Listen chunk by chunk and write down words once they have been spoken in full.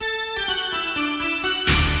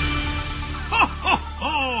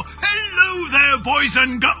boys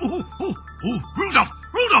and girls. Rudolph!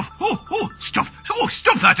 Stop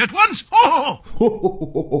that at once!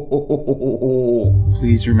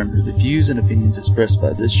 Please remember, the views and opinions expressed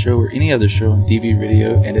by this show or any other show on DV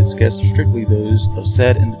Radio and its guests are strictly those of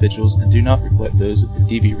said individuals and do not reflect those of the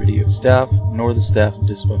DV Radio staff, nor the staff of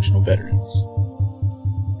Dysfunctional Veterans.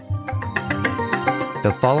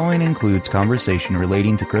 The following includes conversation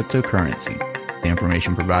relating to cryptocurrency. The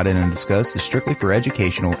information provided and discussed is strictly for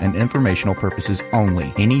educational and informational purposes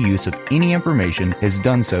only. Any use of any information is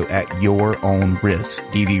done so at your own risk.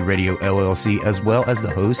 DV Radio LLC, as well as the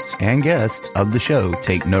hosts and guests of the show,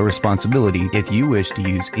 take no responsibility if you wish to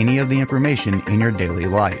use any of the information in your daily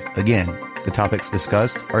life. Again, the topics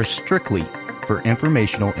discussed are strictly for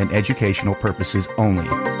informational and educational purposes only.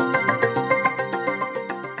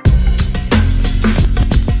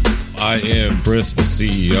 I am Chris, the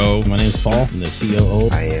CEO. My name is Paul, I'm the COO.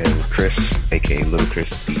 I am Chris, aka Little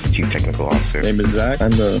Chris, the Chief Technical Officer. My name is Zach.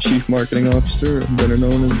 I'm the Chief Marketing Officer, better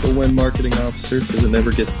known as the When Marketing Officer, because it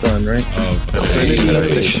never gets done, right? Affinity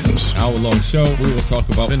Innovations. Hour-long show, we will talk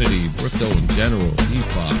about Affinity, crypto in general,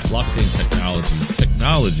 DeFi, blockchain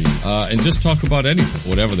technology, and just talk about anything,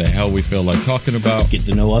 whatever the hell we feel like talking about. Get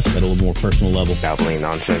to know us at a little more personal level. Babbling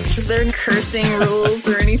nonsense. Is there cursing rules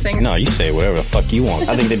or anything? No, you say whatever the fuck you want.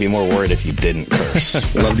 I think they'd be more worried if you didn't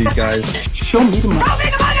curse. Love these guys. Show me the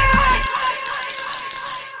money.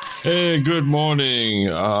 Hey, good morning.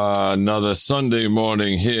 Another Sunday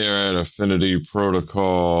morning here at Affinity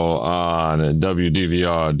Protocol on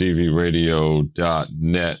WDVR,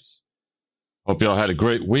 DVRadio.net. Hope y'all had a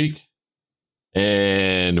great week.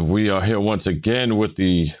 And we are here once again with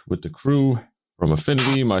the crew from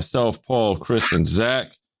Affinity, myself, Paul, Chris, and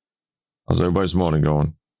Zach. How's everybody's morning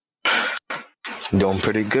going? Doing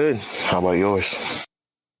pretty good. How about yours?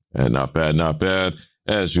 And not bad, not bad.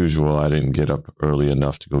 As usual, I didn't get up early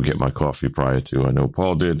enough to go get my coffee prior to. I know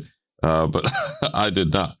Paul did, but I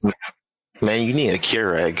did not. Man, you need a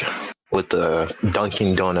Keurig with the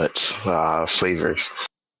Dunkin' Donuts flavors.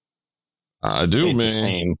 I do,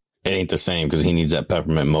 man. It ain't the same because he needs that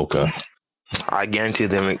peppermint mocha. I guarantee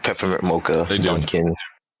them make peppermint mocha. They do. Dunkin'.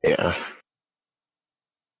 Yeah.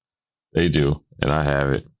 They do, and I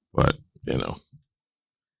have it, but, you know.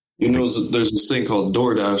 You know, there's this thing called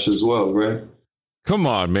DoorDash as well, right? Come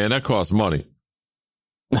on, man. That costs money.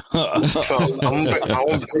 So I'm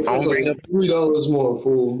gonna bring up $3 more,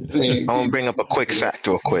 fool. I'm gonna bring up a quick fact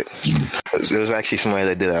real quick. There was actually somebody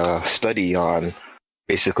that did a study on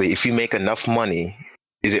basically if you make enough money,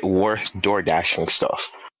 is it worth DoorDashing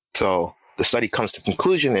stuff? So the study comes to the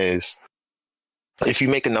conclusion is if you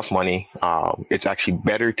make enough money, it's actually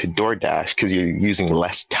better to DoorDash because you're using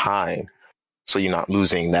less time. So you're not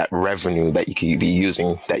losing that revenue that you could be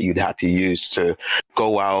using that you'd have to use to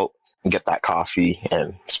go out and get that coffee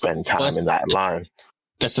and spend time in that line.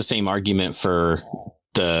 That's the same argument for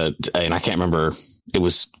and I can't remember, it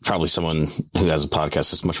was probably someone who has a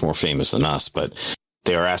podcast that's much more famous than us, but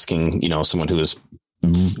they were asking, someone who is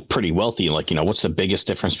pretty wealthy, like, what's the biggest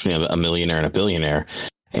difference between a millionaire and a billionaire?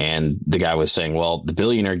 And the guy was saying, well, the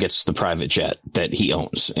billionaire gets the private jet that he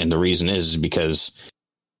owns. And the reason is because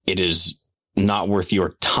it is not worth your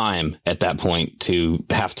time at that point to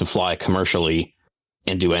have to fly commercially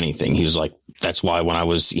and do anything. He was like, that's why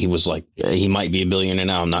he was like, he might be a billionaire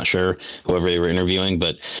now. I'm not sure, whoever they were interviewing,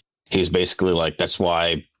 but he was basically like, that's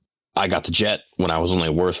why I got the jet when I was only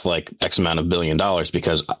worth like X amount of $1 billion or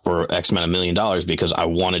X amount of $1 million because I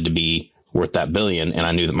wanted to be worth that billion. And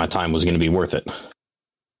I knew that my time was going to be worth it.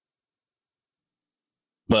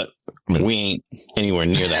 But we ain't anywhere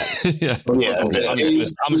near that. Yeah.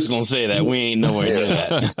 I'm just going to say that we ain't nowhere near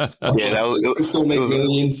that. We still make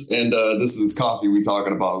millions, and this is coffee we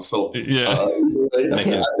talking about. So, Yeah. I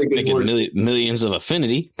think it's worth millions of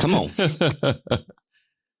affinity. Come on.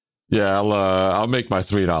 Yeah, I'll make my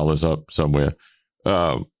 $3 up somewhere.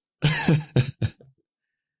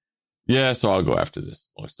 Yeah, so I'll go after this.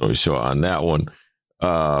 Long story short on that one.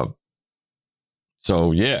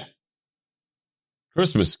 So yeah,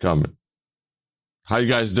 Christmas is coming. How you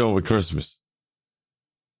guys doing with Christmas?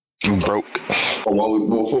 I'm broke.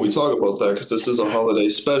 Before we talk about that, because this is a holiday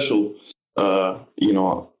special,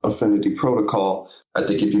 Affinity Protocol, I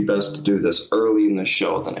think it'd be best to do this early in the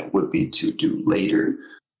show than it would be to do later.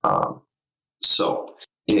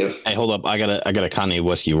 Hey, hold up, I gotta Kanye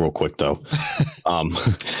West you real quick though.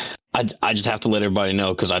 I just have to let everybody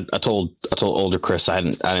know because I told older Chris I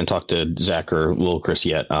didn't talk to Zach or little Chris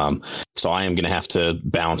yet. So I am gonna have to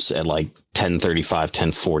bounce at like 10:35,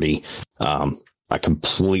 10:40. I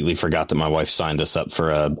completely forgot that my wife signed us up for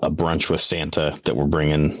a brunch with Santa that we're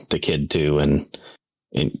bringing the kid to, and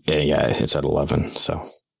yeah, it's at 11. So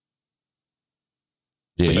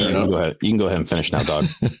So Yeah. you can go ahead and finish now, dog.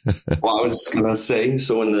 Well, I was just gonna say,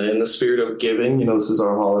 so in the spirit of giving, this is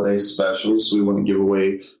our holiday special, so we want to give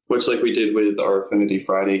away, much like we did with our Affinity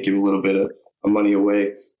Friday, give a little bit of money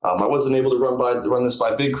away. I wasn't able to run this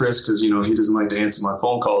by Big Chris because he doesn't like to answer my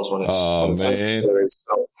phone calls when it's necessary.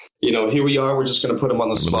 So here we are. We're just gonna put him on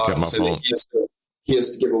the spot and say that he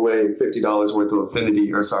has to give away $50 worth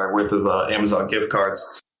of Amazon gift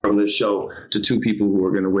cards from this show to two people who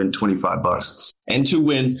are going to win $25. And to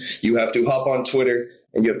win, you have to hop on Twitter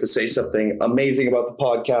and you have to say something amazing about the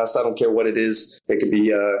podcast. I don't care what it is. It could be,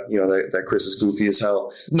 that Chris is goofy as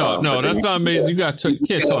hell. No, that's not amazing. You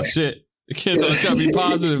can't talk shit. It's got to be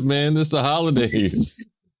positive, man. This is the holidays.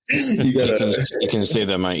 You can say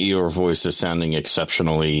that my Eeyore voice is sounding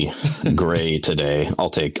exceptionally gray today.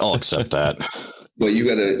 I'll accept that. But you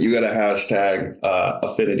gotta hashtag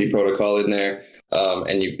Affinity Protocol in there,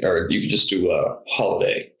 and you can just do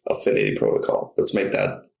holiday Affinity Protocol. Let's make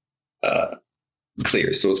that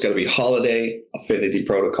clear. So it's got to be holiday Affinity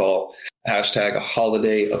Protocol, hashtag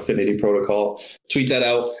holiday Affinity Protocol. Tweet that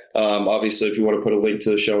out. Obviously, if you want to put a link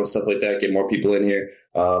to the show and stuff like that, get more people in here.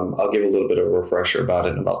 I'll give a little bit of a refresher about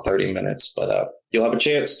it in about 30 minutes, but you'll have a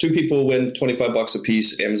chance. Two people will win $25 a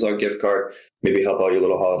piece, Amazon gift card, maybe help out your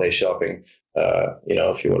little holiday shopping.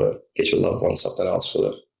 If you want to get your loved one something else for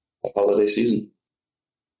the holiday season.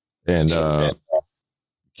 And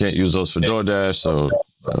can't use those for DoorDash, so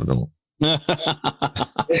I don't know.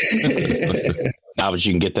 But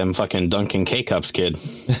you can get them fucking Dunkin' K-Cups, kid.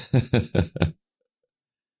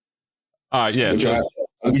 All right, yeah.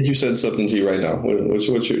 I'll get you send something to you right now. What's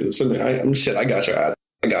your? Send me, I got your ad.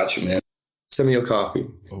 I got you, man. Send me your coffee.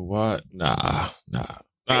 What? Nah.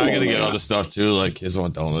 I gotta get other stuff too, like kids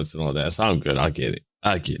want donuts and all that. So I'm good. I get it.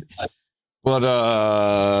 But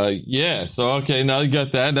yeah. So okay, now you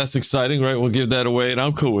got that. That's exciting, right? We'll give that away, and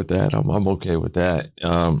I'm cool with that. I'm okay with that.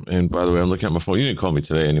 And by the way, I'm looking at my phone. You didn't call me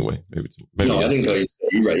today, anyway. Maybe no, I didn't call you today.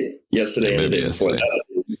 You're right. Yesterday and the day before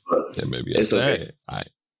that. Yeah, maybe yesterday. Okay. All right.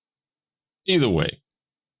 Either way,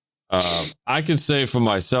 I can say for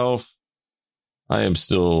myself, I am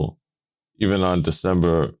still, even on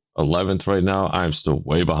December 11th right now, I'm still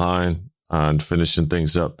way behind on finishing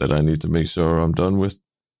things up that I need to make sure I'm done with.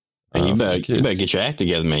 And you better get your act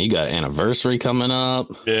together, man. You got an anniversary coming up.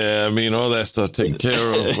 Yeah, I mean, all that stuff taken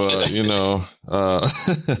care of,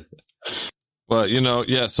 but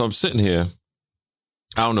yeah, so I'm sitting here.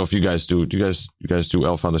 I don't know if you guys do. Do you guys do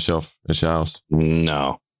Elf on the Shelf at your house?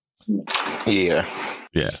 No. Yeah.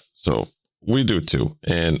 So we do too.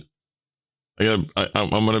 And I'm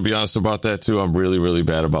going to be honest about that too. I'm really, really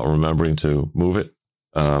bad about remembering to move it.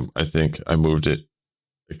 I think I moved it.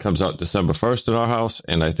 It comes out December 1st in our house,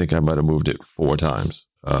 and I think I might have moved it 4 times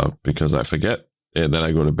because I forget. And then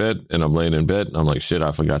I go to bed, and I'm laying in bed, and I'm like, shit,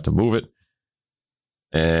 I forgot to move it.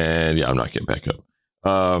 And yeah, I'm not getting back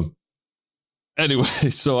up. Anyway,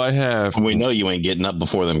 so I have... We know you ain't getting up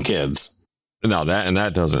before them kids. No,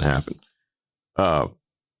 that doesn't happen.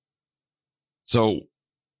 So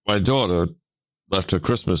my daughter left her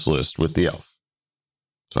Christmas list with the elf.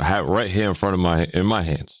 So I have it right here in my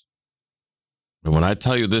hands. And when I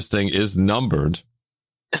tell you this thing is numbered,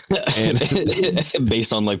 and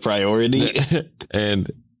based on like priority, and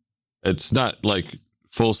it's not like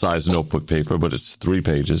full size notebook paper, but it's 3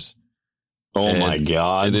 pages. Oh and my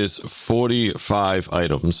God. It is 45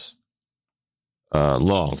 items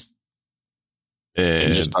long.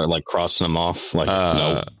 And just start like crossing them off. Like,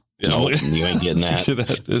 no, you ain't getting that.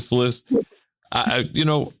 This list.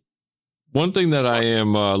 One thing that I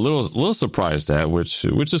am a little surprised at, which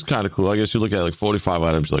is kind of cool. I guess you look at like 45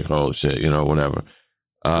 items, like, oh shit, whatever.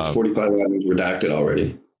 It's 45 items redacted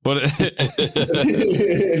already. But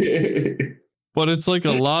but it's like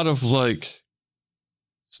a lot of like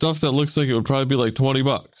stuff that looks like it would probably be like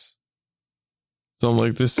 $20. So I'm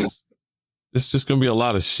like, this is just gonna be a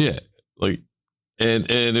lot of shit. Like, and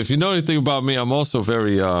if you know anything about me, I'm also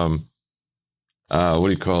very what do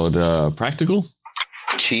you call it? Practical?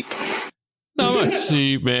 Cheap. No, I'm not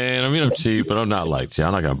cheap, man. I mean, I'm cheap, but I'm not like,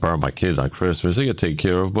 I'm not gonna burn my kids on Christmas. They get taken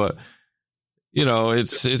care of, but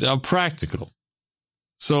it's I'm practical.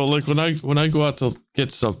 So like when I go out to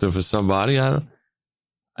get something for somebody, I'm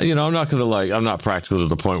not practical to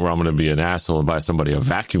the point where I'm gonna be an asshole and buy somebody a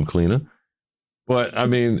vacuum cleaner. But I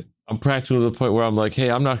mean, I'm practical to the point where I'm like,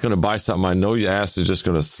 hey, I'm not gonna buy something I know your ass is just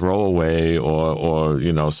gonna throw away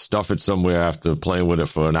or stuff it somewhere after playing with it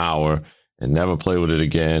for an hour and never play with it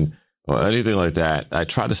again. Or anything like that. I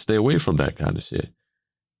try to stay away from that kind of shit.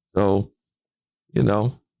 So, Swear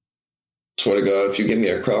to God, if you give me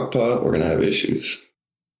a crock pot, we're going to have issues.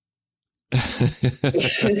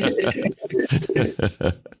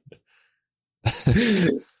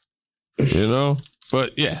 You know?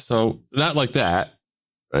 But yeah, so not like that.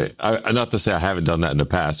 Right? I not to say I haven't done that in the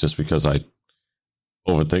past just because I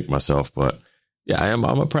overthink myself, but yeah, I'm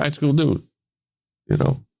a practical dude. You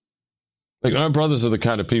know? Like my brothers are the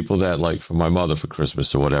kind of people that, like, for my mother for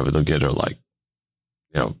Christmas or whatever, they'll get her, like,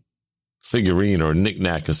 you know, figurine or a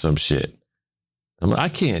knickknack or some shit. I'm like, I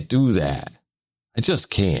can't do that. I just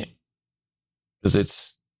can't.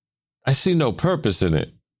 Because I see no purpose in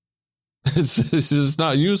it. It's just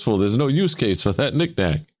not useful. There's no use case for that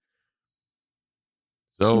knickknack.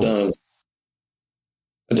 So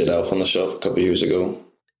I did Elf on the Shelf a couple years ago,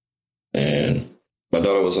 and my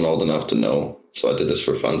daughter wasn't old enough to know, so I did this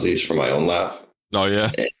for funsies, for my own laugh. Oh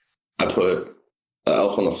yeah. And I put an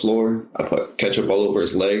elf on the floor. I put ketchup all over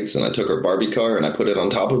his legs, and I took her Barbie car and I put it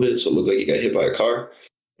on top of it, so it looked like he got hit by a car.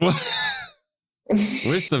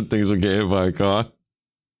 Wish them things would get hit by a car.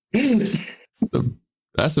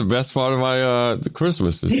 That's the best part of my the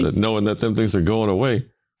Christmas, is that knowing that them things are going away.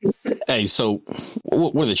 Hey, so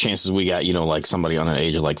what are the chances we got, you know, like somebody on an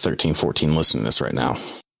age of like 13, 14 listening to this right now?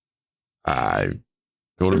 I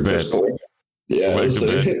go to bed. Yeah,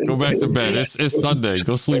 Go back to bed. It's Sunday.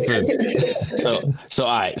 Go sleep in. So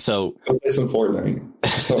all right. So go play some Fortnite.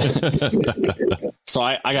 So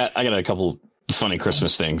I got a couple funny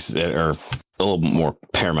Christmas things that are a little more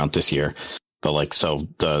paramount this year. But like, so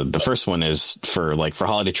the first one is for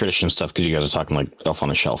holiday tradition stuff, because you guys are talking like Elf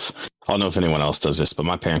on a Shelf. I don't know if anyone else does this, but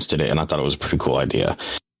my parents did it, and I thought it was a pretty cool idea.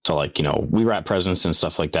 So like, you know, we wrap presents and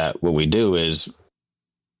stuff like that. What we do is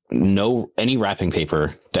any wrapping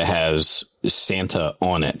paper that has Santa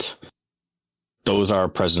on it, those are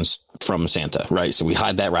presents from Santa, right? So we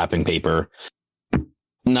hide that wrapping paper.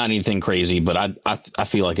 Not anything crazy, but I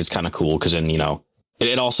feel like it's kind of cool, because then, you know,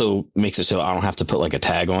 it also makes it so I don't have to put like a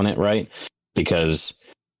tag on it, right? Because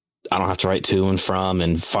I don't have to write to and from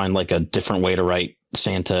and find like a different way to write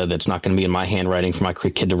Santa that's not going to be in my handwriting for my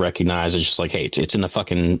kid to recognize. It's just like, hey, it's in the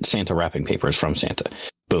fucking Santa wrapping paper. It's from Santa.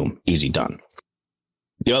 Boom, easy done.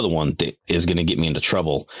 The other one that is going to get me into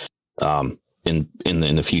trouble in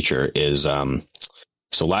the future is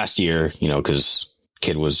so last year, you know, because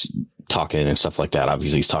kid was talking and stuff like that.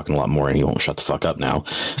 Obviously, he's talking a lot more, and he won't shut the fuck up now.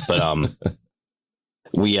 But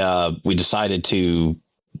we decided to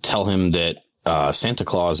tell him that Santa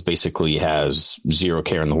Claus basically has zero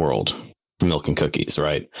care in the world for milk and cookies,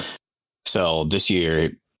 right? So this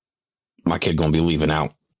year, my kid gonna be leaving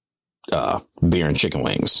out beer and chicken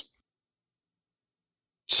wings.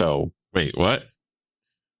 So wait, what?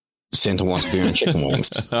 Santa wants beer and chicken wings.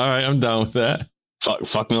 All right, I'm down with that.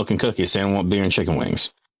 Fuck milk and cookies. Santa want beer and chicken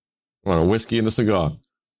wings. Want a whiskey and a cigar.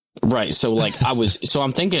 Right. So like so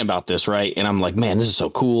I'm thinking about this, right? And I'm like, man, this is so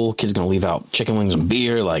cool. Kid's going to leave out chicken wings and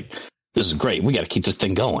beer. Like, this is great. We got to keep this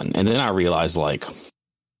thing going. And then I realized, like,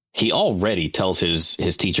 he already tells his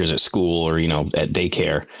teachers at school or, you know, at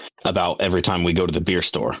daycare about every time we go to the beer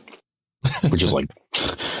store, which is like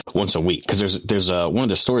once a week. Cause there's one of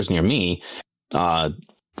the stores near me,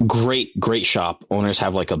 great shop. Owners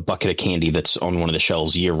have like a bucket of candy that's on one of the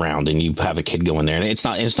shelves year round, and you have a kid go in there, and it's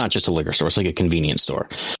not just a liquor store. It's like a convenience store.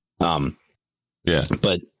 Yeah.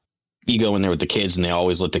 But you go in there with the kids, and they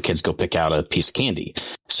always let the kids go pick out a piece of candy.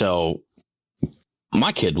 So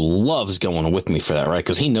my kid loves going with me for that, right?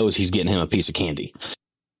 Because he knows he's getting him a piece of candy.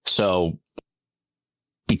 So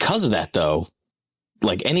because of that, though,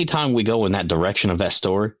 like anytime we go in that direction of that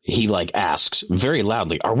store, he like asks very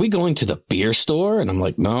loudly, "Are we going to the beer store?" And I'm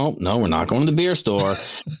like, no, we're not going to the beer store.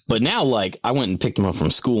 But now, like, I went and picked him up from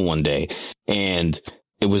school one day, and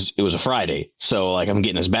it was a Friday. So like, I'm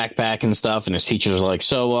getting his backpack and stuff, and his teachers are like,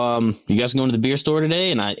 "So, you guys going to the beer store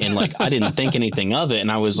today?" And I didn't think anything of it.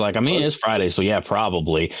 And I was like, I mean, it's Friday, so yeah,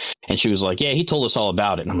 probably. And she was like, "Yeah, he told us all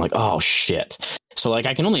about it." And I'm like, oh shit. So like,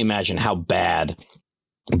 I can only imagine how bad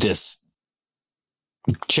this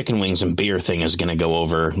chicken wings and beer thing is going to go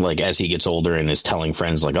over, like, as he gets older and is telling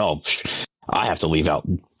friends like, "Oh, I have to leave out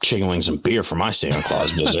chicken wings and beer for my Santa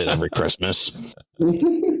Claus visit every Christmas."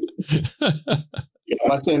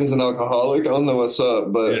 My Santa's an alcoholic. I don't know what's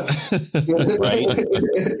up, but right.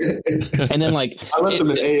 And then like, I left him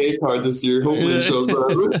an AA card this year. Hopefully it shows up.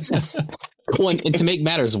 Well, and to make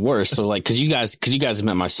matters worse, so like, because you guys have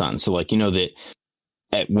met my son, so like, you know that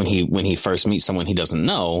when he first meets someone he doesn't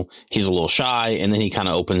know, he's a little shy, and then he kind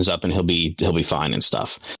of opens up, and he'll be fine and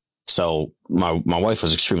stuff. So my wife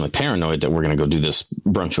was extremely paranoid that we're going to go do this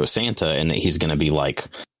brunch with Santa, and that he's going to be like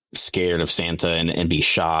scared of Santa and be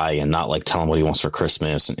shy and not like tell him what he wants for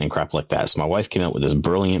Christmas and crap like that. So my wife came up with this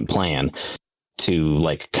brilliant plan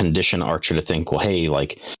like condition Archer to think, well, hey,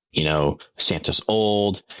 like, you know, Santa's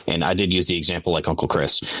old, and I did use the example like Uncle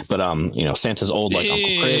Chris, but you know, Santa's old like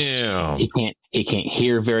Uncle Chris. He can't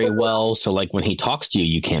hear very well, so like when he talks to you,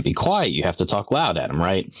 you can't be quiet. You have to talk loud at him,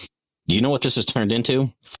 right? Do you know what this has turned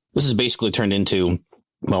into? This has basically turned into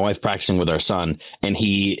my wife practicing with our son, and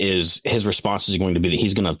his response is going to be that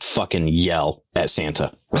he's going to fucking yell at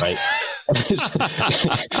Santa, right?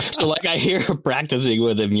 So like I hear her practicing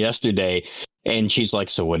with him yesterday, and she's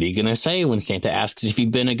like, so what are you going to say when Santa asks if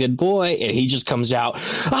you've been a good boy? And he just comes out,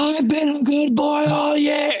 I've been a good boy all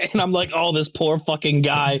year. And I'm like, oh, this poor fucking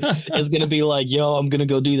guy is going to be like, yo, I'm going to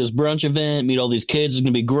go do this brunch event, meet all these kids. It's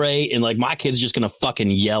going to be great. And like my kid's just going to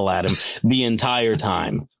fucking yell at him the entire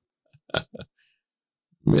time.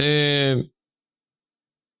 Man,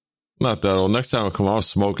 not that old. Next time I come, I was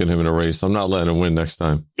smoking him in a race. I'm not letting him win next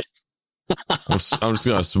time. I'm just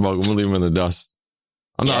gonna smoke him. I'm gonna leave him in the dust.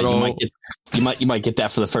 I'm not old. You might get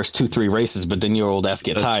that for the first 2-3 races, but then your old ass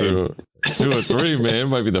get tired. 2 or 3, man. It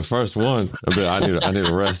might be the first one. I need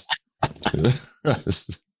a rest.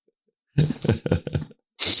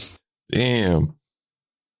 Damn.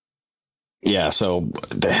 Yeah, so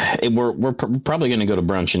we're probably going to go to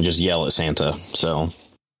brunch and just yell at Santa. So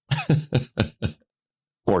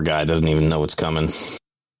poor guy doesn't even know what's coming.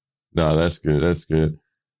 No, that's good. That's good.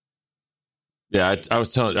 Yeah, I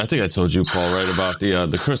think I told you, Paul, right, about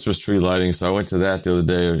the Christmas tree lighting. So I went to that the other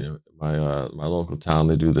day. My local town,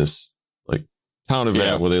 they do this like town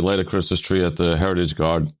event where they light a Christmas tree at the Heritage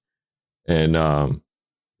Garden, and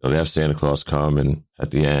they have Santa Claus come and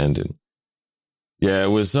at the end, and yeah, it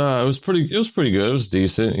was pretty good. It was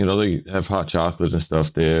decent. You know, they have hot chocolate and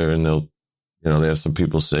stuff there, and they have some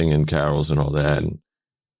people singing carols and all that, and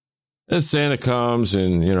then Santa comes,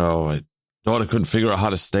 and you know, my daughter couldn't figure out how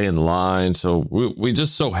to stay in line, so we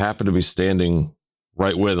just so happened to be standing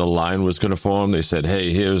right where the line was going to form. They said,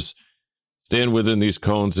 "Hey, stand within these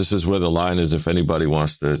cones. This is where the line is if anybody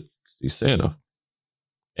wants to see Santa."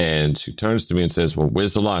 And she turns to me and says, "Well,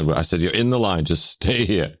 where's the line?" I said, "You're in the line. Just stay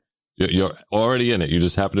here. You're already in it. You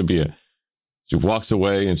just happen to be here." She walks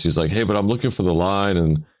away and she's like, "Hey, but I'm looking for the line."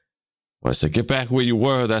 And I said, "Get back where you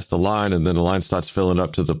were. That's the line." And then the line starts filling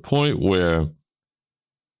up to the point where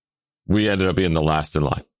we ended up being the last in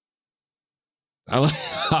line. I'm like,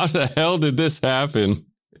 how the hell did this happen?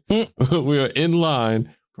 We were in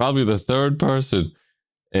line, probably the third person,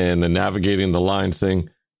 and the navigating the line thing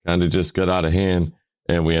kind of just got out of hand,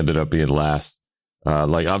 and we ended up being last.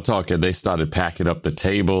 Like I'm talking, they started packing up the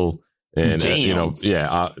table, and dude,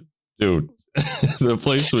 the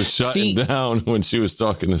place was shutting down when she was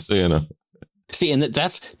talking to Santa. See, and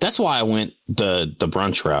that's why I went the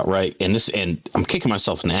brunch route, right? And I'm kicking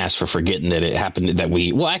myself in the ass for forgetting that it happened that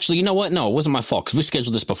actually, you know what? No, it wasn't my fault because we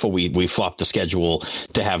scheduled this before we flopped the schedule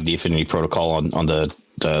to have the Affinity Protocol on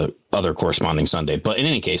the other corresponding Sunday. But in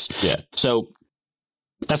any case, yeah. So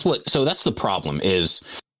that's the problem is,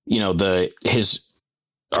 you know,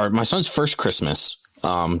 my son's first Christmas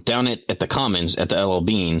down at the Commons at the LL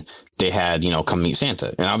Bean, they had, you know, come meet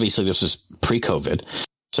Santa. And obviously this was pre-COVID.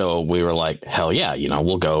 So we were like, hell yeah, you know,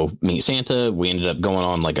 we'll go meet Santa. We ended up going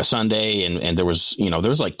on like a Sunday and there was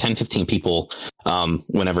like 10, 15 people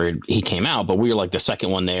whenever he came out, but we were like the second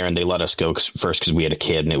one there and they let us go first because we had a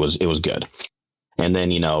kid and it was good. And then,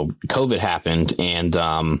 you know, COVID happened and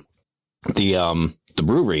the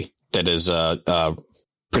brewery that is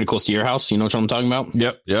pretty close to your house, you know what I'm talking about?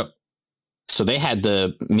 Yep. So they had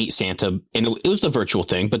the Meet Santa, and it was the virtual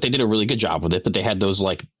thing, but they did a really good job with it. But they had those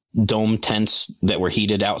like dome tents that were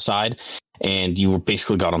heated outside, and you were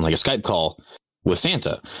basically got on like a Skype call with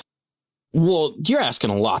Santa. Well, you're asking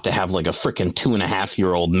a lot to have like a freaking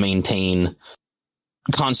 2.5-year-old maintain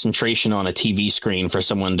concentration on a TV screen for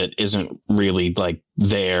someone that isn't really like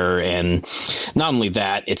there. And not only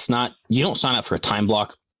that, you don't sign up for a time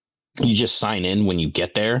block. You just sign in when you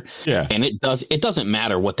get there. Yeah. And it doesn't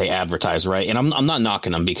matter what they advertise, right? And I'm not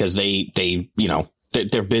knocking them because they you know,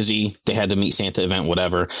 they're busy. They had to Meet Santa event,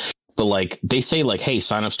 whatever. But like they say like, hey,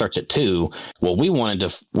 sign up starts at 2. Well, we wanted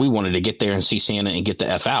to get there and see Santa and get the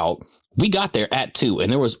F out. We got there at 2 and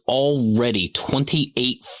there was already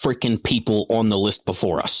 28 freaking people on the list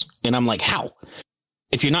before us. And I'm like, how?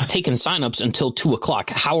 If you're not taking signups until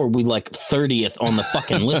 2:00, how are we like 30th on the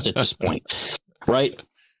fucking list at this point? Right.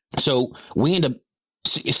 So we end up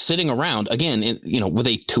sitting around again, you know, with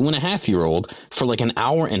a 2.5-year-old for like an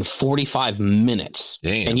hour and 45 minutes.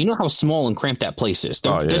 Damn. And you know how small and cramped that place is.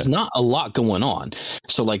 There's not a lot going on.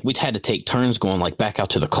 So like we'd had to take turns going like back out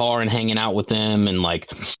to the car and hanging out with them. And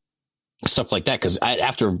like, stuff like that. Because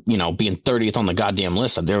after, you know, being 30th on the goddamn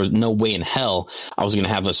list, there was no way in hell I was going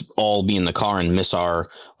to have us all be in the car and miss our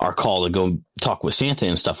call to go talk with Santa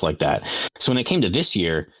and stuff like that. So when it came to this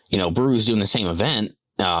year, you know, Brewery's doing the same event,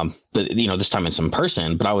 but, you know, this time it's in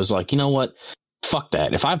person. But I was like, you know what? Fuck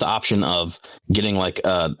that. If I have the option of getting like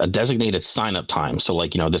a designated sign up time, so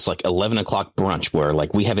like, you know, this like 11 o'clock brunch where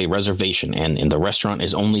like we have a reservation and the restaurant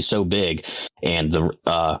is only so big, and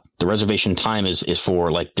the reservation time is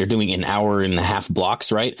for like, they're doing an hour and a half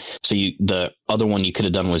blocks, right? So the other one you could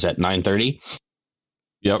have done was at 9:30.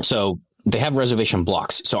 Yep. So they have reservation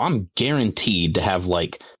blocks. So I'm guaranteed to have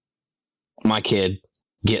like my kid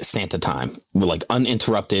get Santa time, with like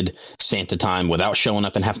uninterrupted Santa time without showing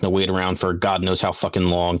up and having to wait around for God knows how fucking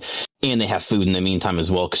long. And they have food in the meantime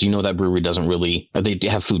as well, because you know that brewery doesn't really, they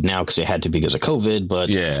have food now because they had to because of COVID, but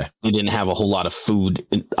yeah, they didn't have a whole lot of food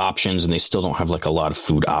options, and they still don't have like a lot of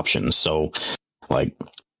food options. So like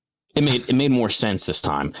it made more sense this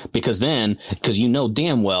time, because you know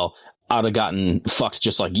damn well I'd have gotten fucked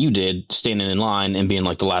just like you did, standing in line and being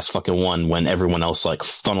like the last fucking one when everyone else like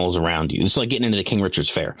funnels around you. It's like getting into the King Richard's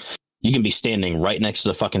Fair. You can be standing right next to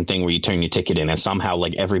the fucking thing where you turn your ticket in, and somehow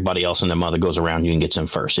like everybody else in the mother goes around you and gets in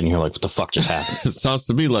first, and you're like, what the fuck just happened? It sounds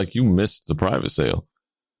to me like you missed the private sale.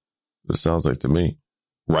 It sounds like to me.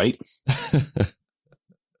 Right?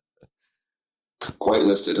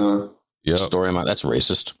 Whitelisted, huh? Yeah. Story of my, that's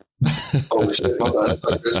racist. Oh shit! My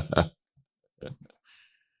bad.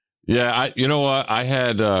 Yeah, you know what? I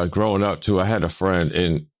had growing up too. I had a friend,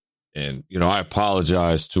 and you know, I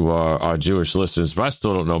apologize to our Jewish listeners, but I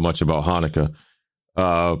still don't know much about Hanukkah.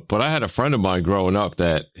 But I had a friend of mine growing up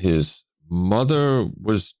that his mother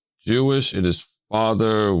was Jewish and his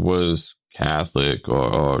father was Catholic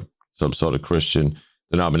or some sort of Christian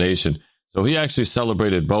denomination. So he actually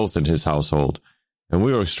celebrated both in his household, and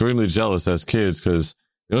we were extremely jealous as kids, because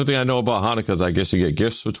the only thing I know about Hanukkah is I guess you get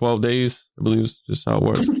gifts for 12 days. I believe is just how it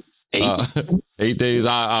works. 8 days.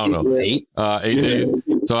 I don't know. 8 days.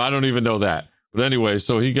 So I don't even know that. But anyway,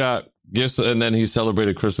 so he got gifts, and then he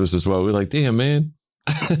celebrated Christmas as well. We're like, damn, man.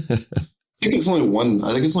 I think it's only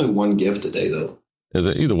one gift a day, though. Is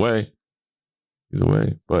it? Either way.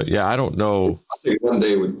 But yeah, I don't know. I'll take one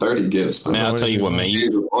day with 30 gifts. Man, I'll tell you what, man.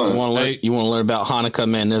 You want to learn about Hanukkah,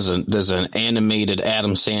 man? There's an animated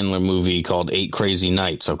Adam Sandler movie called 8 Crazy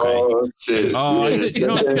Nights. Okay. Oh shit! Oh, I did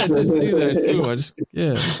see that too.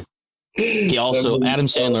 Adam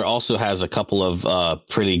Sandler also has a couple of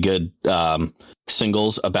pretty good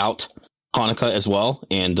singles about Hanukkah as well,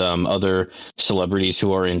 and other celebrities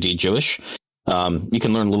who are indeed Jewish. You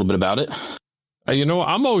can learn a little bit about it. You know,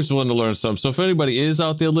 I'm always willing to learn something. So if anybody is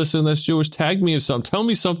out there listening that's Jewish, tag me in something. Tell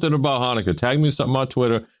me something about Hanukkah. Tag me something on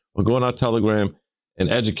Twitter or go on our Telegram and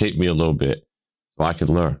educate me a little bit so I can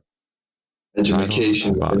learn.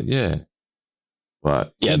 Education about it. Yeah.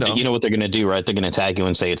 But yeah, you know what they're going to do, right? They're going to tag you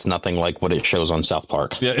and say it's nothing like what it shows on South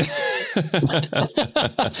Park. Yeah.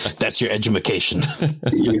 That's your education.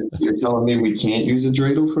 You're telling me we can't use a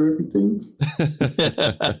dreidel for everything?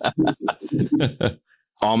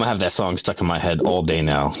 Oh, I'm going to have that song stuck in my head all day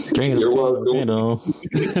now. Dreidel.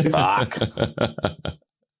 Fuck.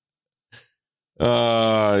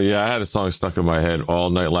 Yeah, I had a song stuck in my head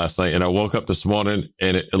all night last night, and I woke up this morning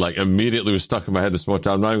and it like immediately was stuck in my head this morning.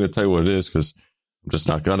 I'm not even going to tell you what it is because I'm just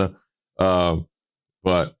not gonna.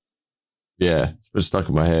 But yeah, it's been stuck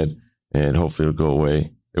in my head, and hopefully it'll go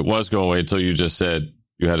away. It was going away until you just said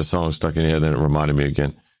you had a song stuck in your head, then it reminded me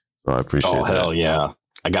again. So I appreciate that. Oh, hell yeah.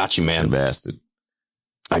 I got you, man. Bastard.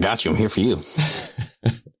 I got you. I'm here for you.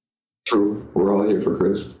 True. We're all here for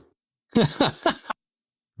Chris.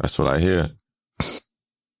 That's what I hear.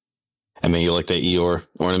 I mean, you like that Eeyore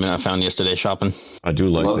ornament I found yesterday shopping? I do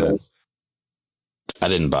like that. I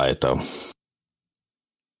didn't buy it, though.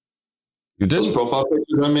 You did? Those profile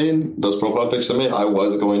pictures I made, I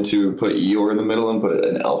was going to put Eeyore in the middle and put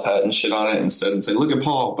an elf hat and shit on it instead and say, look at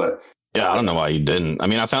Paul, but... Yeah, I don't know why you didn't. I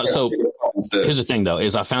mean, I found... So, here's the thing, though,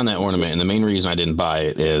 is I found that ornament, and the main reason I didn't buy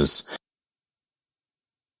it is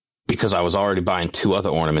because I was already buying 2 other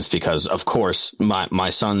ornaments because, of course, my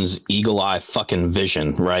son's eagle eye fucking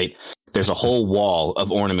vision, right? There's a whole wall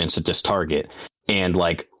of ornaments at this Target, and,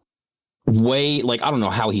 like, I don't know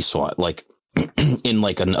how he saw it, like, in,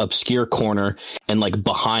 like, an obscure corner, and, like,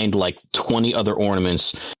 behind, like, 20 other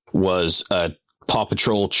ornaments was Paw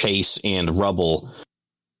Patrol, Chase, and Rubble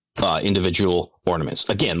individual ornaments.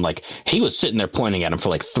 Again, like, he was sitting there pointing at him for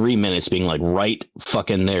like 3 minutes being like, right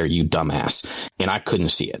fucking there, you dumbass, and I couldn't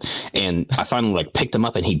see it, and I finally like picked him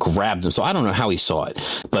up and he grabbed him. So I don't know how he saw it,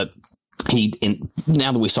 but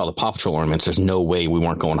now that we saw the Paw Patrol ornaments, there's no way we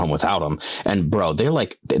weren't going home without them. And bro, they're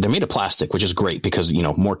made of plastic, which is great because,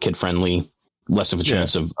 more kid friendly, less of a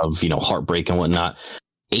chance of heartbreak and whatnot.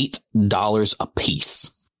 $8 a piece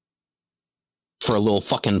for a little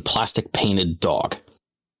fucking plastic painted dog.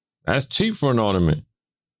 That's cheap for an ornament.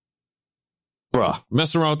 Bruh.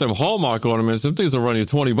 Mess around with them Hallmark ornaments, them things will run you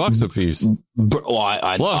 $20 a piece.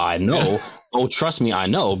 I know. Oh, trust me, I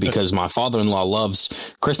know, because my father-in-law loves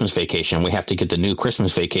Christmas Vacation. We have to get the new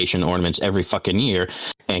Christmas Vacation ornaments every fucking year.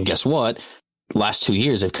 And guess what? Last 2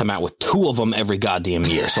 years, they've come out with 2 of them every goddamn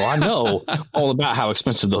year. So I know all about how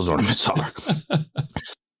expensive those ornaments are.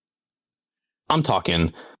 I'm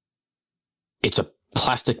talking, it's a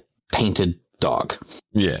plastic painted dog.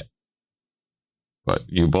 Yeah. But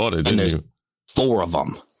you bought it, didn't you? 4 of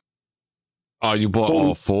them. Oh, you bought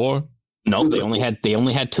all 4? No, they only had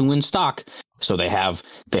 2 in stock. So they have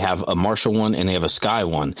a Marshall one and they have a Sky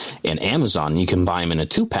one. And Amazon, you can buy them in a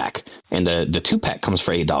 2-pack, and the 2-pack comes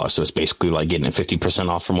for $8. So it's basically like getting it 50%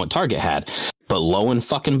 off from what Target had. But lo and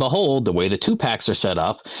fucking behold, the way the 2-packs are set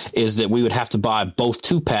up is that we would have to buy both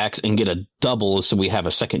 2-packs and get a double, so we have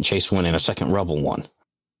a second Chase one and a second Rebel one.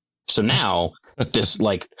 So now this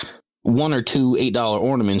like 1 or 2 $8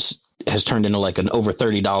 ornaments has turned into like an over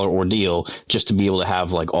 $30 ordeal just to be able to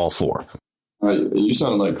have like all 4. You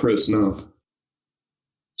sounded like Chris now.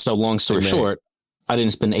 So long story short, I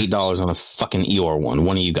didn't spend $8 on a fucking Eeyore one.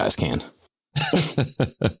 One of you guys can.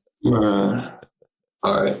 All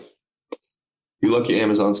right. You're lucky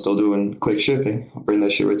Amazon's still doing quick shipping. I'll bring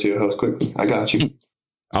that shit right to your house quickly. I got you.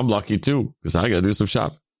 I'm lucky too, because I got to do some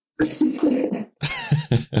shopping.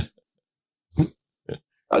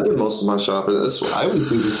 I do most of my shopping. I would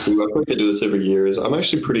do this too. I think I do this every year. I'm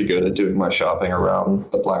actually pretty good at doing my shopping around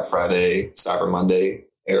the Black Friday, Cyber Monday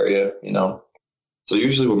area, So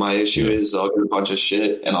usually what my issue is, I'll get a bunch of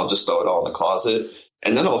shit and I'll just throw it all in the closet,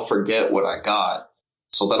 and then I'll forget what I got.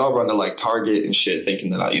 So then I'll run to like Target and shit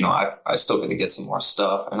thinking that I still going to get some more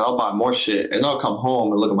stuff, and I'll buy more shit, and I'll come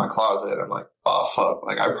home and look at my closet and I'm like, oh fuck,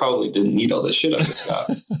 like I probably didn't need all this shit I just got.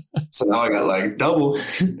 So now I got like double what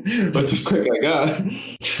the fuck I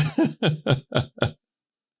got.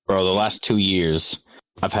 Bro, the last 2 years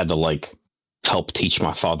I've had to like help teach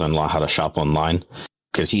my father-in-law how to shop online,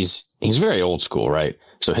 because he's very old school, right?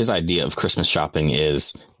 So his idea of Christmas shopping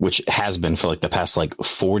is, which has been for like the past like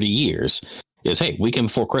 40 years, is, hey, weekend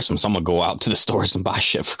before Christmas, I'm going to go out to the stores and buy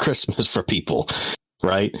shit for Christmas for people,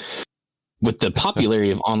 right? With the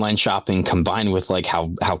popularity of online shopping combined with like how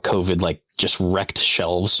COVID like just wrecked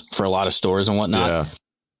shelves for a lot of stores and whatnot,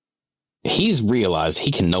 he's realized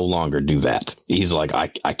he can no longer do that. He's like,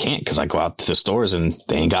 I can't, because I go out to the stores and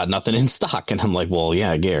they ain't got nothing in stock. And I'm like, well,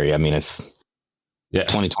 yeah, Gary, I mean, it's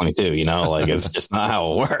 2022, like it's just not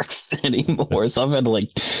how it works anymore. So I've had to like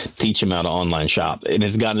teach him how to online shop. And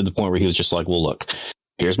it's gotten to the point where he was just like, well, look,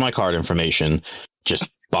 here's my card information. Just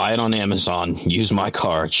buy it on Amazon, use my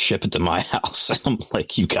card, ship it to my house. And I'm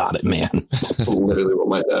like, you got it, man. That's literally what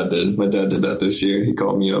my dad did. My dad did that this year. He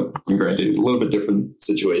called me up. And granted, it's a little bit different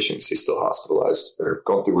situation because he's still hospitalized or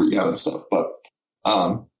going through rehab and stuff. But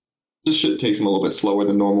this shit takes him a little bit slower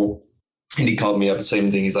than normal. And he called me up, the same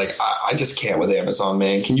thing. He's like, I just can't with Amazon,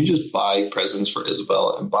 man. Can you just buy presents for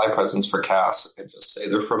Isabel and buy presents for Cass and just say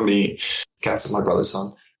they're from me? Cass is my brother's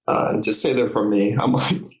son. And just say they're from me. I'm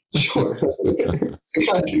like, sure. I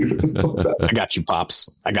got you. I got you, Pops.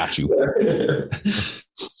 I got you.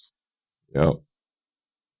 Yep.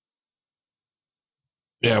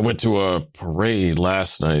 Yeah, I went to a parade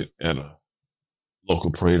last night at a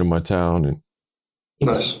local parade in my town, and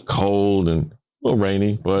nice. Cold and a little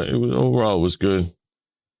rainy, but overall it was good.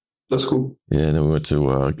 That's cool. Yeah, and then we went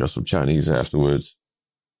to got some Chinese afterwards.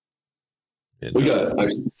 And, we got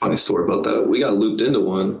actually a funny story about that. We got looped into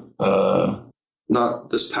one, not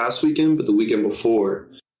this past weekend, but the weekend before.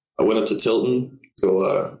 I went up to Tilton to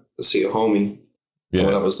go see a homie. Yeah. And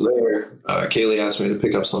when I was there, Kaylee asked me to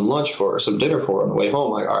pick up some lunch for her, some dinner for her on the way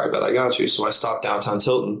home. Like, all right, bet I got you. So I stopped downtown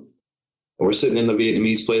Tilton, and we're sitting in the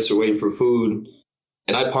Vietnamese place, we're waiting for food,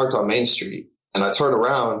 and I parked on Main Street. And I turn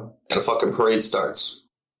around and a fucking parade starts.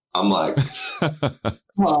 I'm like,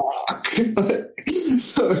 fuck.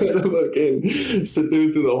 So I had to fucking sit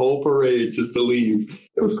there through the whole parade just to leave.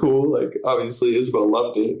 It was cool. Like, obviously, Isabel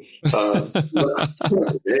loved it.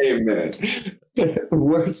 Hey, man.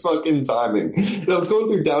 Worst fucking timing. And I was going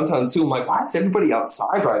through downtown, too. I'm like, why is everybody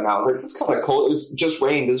outside right now? Like, it's kind of cold. It was just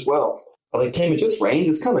rained as well. I was like, damn, it just rained.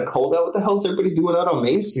 It's kind of cold out. What the hell is everybody doing out on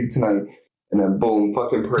Main Street tonight? And then boom,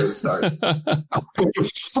 fucking parade starts.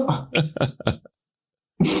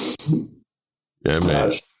 Yeah,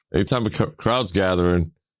 man. Anytime a crowd's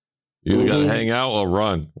gathering, You either got to hang out or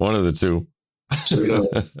run. One of the two.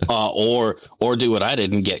 Or do what I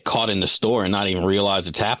did and get caught in the store and not even realize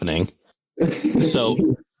it's happening.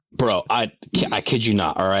 So, bro, I kid you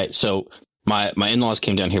not. All right. So my in-laws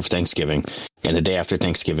came down here for Thanksgiving, and the day after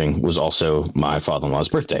Thanksgiving was also my father-in-law's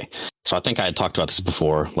birthday. So I think I had talked about this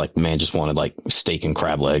before. Like, man just wanted like steak and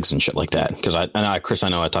crab legs and shit like that. Because Chris, I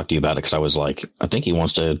know I talked to you about it because I was like, I think he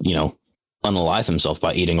wants to, unalive himself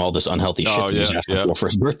by eating all this unhealthy shit that he's asking for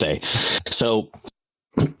his birthday. So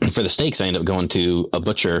for the steaks, I ended up going to a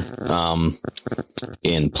butcher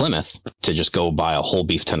in Plymouth to just go buy a whole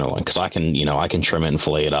beef tenderloin because I can trim it and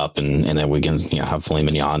fillet it up and then we can have filet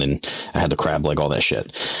mignon, and I had the crab leg, all that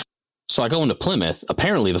shit. So I go into Plymouth.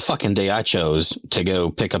 Apparently, the fucking day I chose to go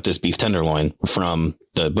pick up this beef tenderloin from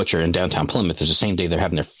the butcher in downtown Plymouth is the same day they're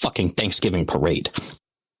having their fucking Thanksgiving parade.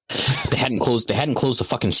 They hadn't closed the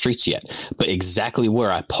fucking streets yet, but exactly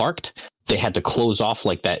where I parked, they had to close off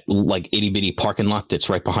like that, like itty bitty parking lot that's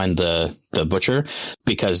right behind the butcher,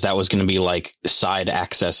 because that was going to be like side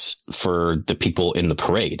access for the people in the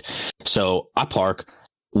parade. So I park,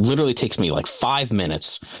 literally takes me like 5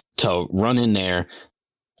 minutes to run in there.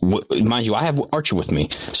 Mind you, I have Archer with me.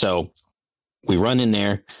 So we run in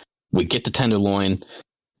there, we get the tenderloin,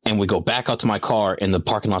 and we go back out to my car, and the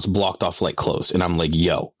parking lot's blocked off, like closed. And I'm like,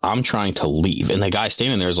 yo, I'm trying to leave. And the guy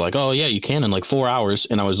standing there is like, oh, yeah, you can in like 4 hours.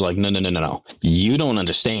 And I was like, no. You don't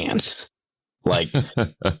understand. Like,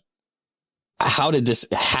 how did this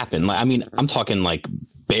happen? Like, I mean, I'm talking like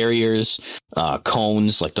barriers,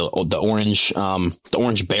 cones, like the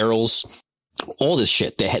orange barrels, all this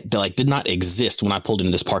shit that did not exist when I pulled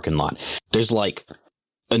into this parking lot. There's like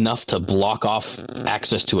enough to block off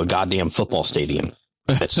access to a goddamn football stadium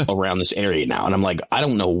that's around this area now. And I'm like, I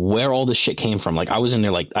don't know where all this shit came from. Like, I was in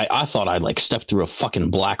there, like, I thought I like stepped through a fucking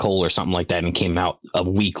black hole or something like that and came out a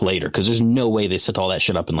week later, because there's no way they set all that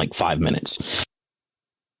shit up in like 5 minutes.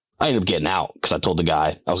 I ended up getting out because I told the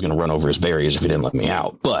guy I was going to run over his barriers if he didn't let me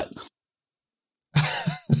out. But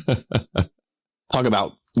talk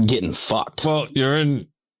about getting fucked. Well, you're in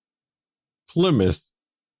Plymouth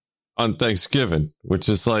on Thanksgiving, which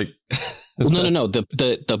is like no.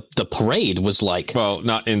 The parade was like, well,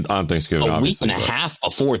 not on Thanksgiving, a week and a half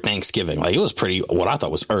before Thanksgiving. Like, it was pretty, what I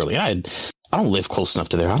thought was early. I don't live close enough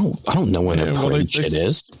to there. I don't know when the parade shit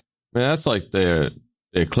is. Man, that's like their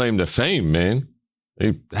claim to fame, man.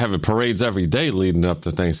 They have parades every day leading up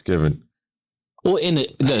to Thanksgiving. Well, and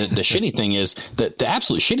the shitty thing is that the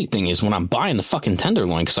absolute shitty thing is when I'm buying the fucking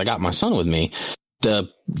tenderloin, because I got my son with me, the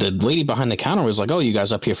lady behind the counter was like, oh, you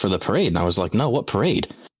guys up here for the parade? And I was like, no, what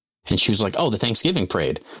parade? And she was like, oh, the Thanksgiving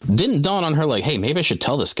parade. Didn't dawn on her like, hey, maybe I should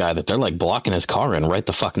tell this guy that they're like blocking his car in right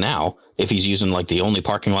the fuck now if he's using like the only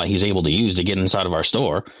parking lot he's able to use to get inside of our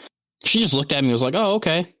store. She just looked at me and was like, oh,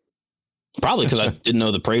 okay. Probably because I didn't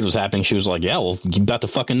know the parade was happening. She was like, yeah, well, you about to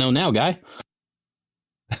fucking know now, guy.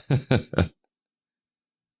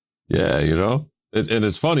 Yeah, and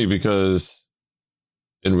it's funny because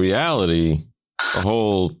in reality, the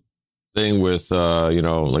whole thing with,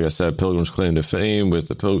 like I said, Pilgrim's claim to fame with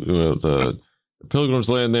the Pilgrims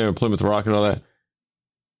land there in Plymouth Rock and all that,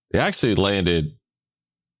 they actually landed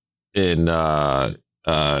in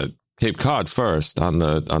Cape Cod first on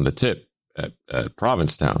the tip at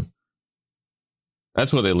Provincetown.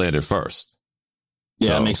 That's where they landed first.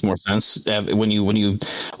 Yeah, it makes more sense. When you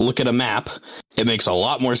look at a map, it makes a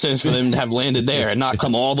lot more sense for them to have landed there and not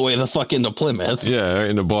come all the way the fuck into Plymouth. Yeah,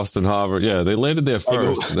 into Boston Harbor. Yeah, they landed there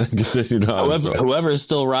first. Whoever's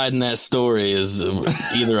still riding that story is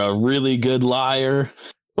either a really good liar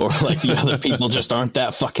or like the other people just aren't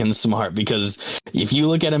that fucking smart, because if you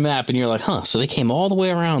look at a map and you're like, huh, so they came all the way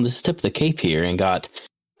around this tip of the Cape here and got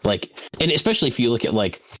like, and especially if you look at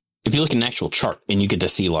an actual chart and you get to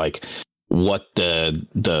see like what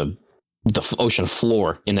the ocean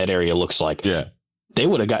floor in that area looks like. Yeah, they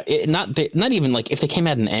would have got it. Not even like if they came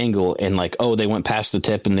at an angle and like, oh, they went past the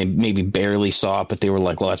tip and they maybe barely saw it, but they were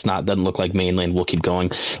like, well, doesn't look like mainland. We'll keep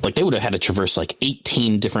going. Like, they would have had to traverse like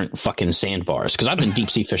 18 different fucking sandbars. Cause I've been deep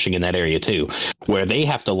sea fishing in that area too, where they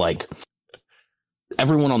have to like,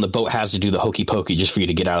 everyone on the boat has to do the hokey pokey just for you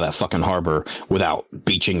to get out of that fucking harbor without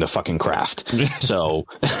beaching the fucking craft. So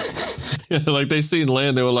like, they seen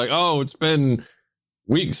land, they were like, oh, it's been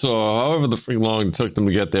weeks or however the freaking long it took them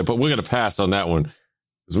to get there, but we're gonna pass on that one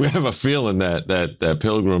because we have a feeling that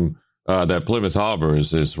Pilgrim, that Plymouth Harbor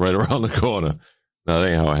is right around the corner. No, that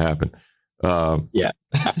ain't how it happened. Yeah,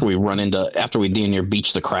 after we damn near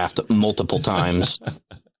beach the craft multiple times.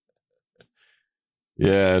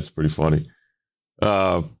 Yeah, it's pretty funny.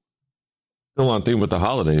 Still on theme with the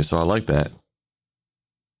holidays, so I like that.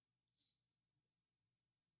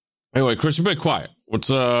 Anyway, Chris, you've been quiet. What's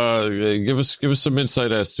give us some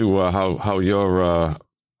insight as to how your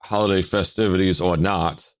holiday festivities or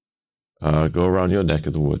not go around your neck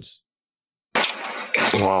of the woods.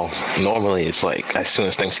 Well, normally it's like as soon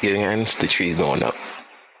as Thanksgiving ends, the tree's going up.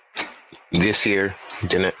 This year,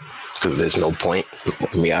 didn't, because there's no point.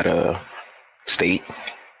 Me out of state.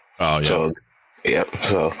 Oh, yeah. So, yeah.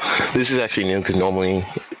 So this is actually new because normally,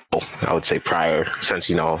 I would say prior, since,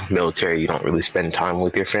 military, you don't really spend time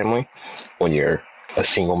with your family when you're a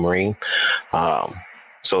single Marine.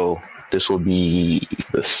 So this will be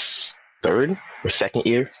the third or second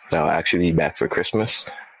year that I'll actually be back for Christmas.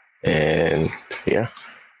 And yeah,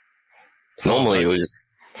 normally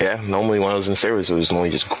normally when I was in service, it was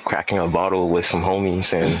only just cracking a bottle with some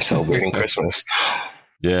homies and celebrating Christmas.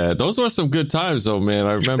 Yeah, those were some good times, though, man.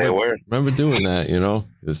 I remember doing that.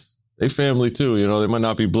 Because they family too. They might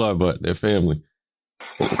not be blood, but they're family.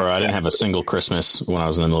 Or I didn't have a single Christmas when I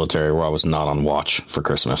was in the military where I was not on watch for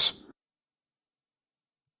Christmas.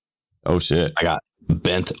 Oh shit! I got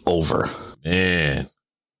bent over, man,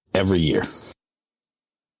 every year.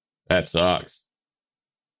 That sucks.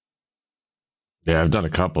 Yeah, I've done a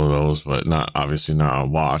couple of those, but obviously not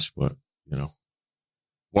on watch, but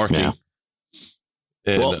working. Yeah.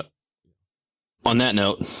 And, well, on that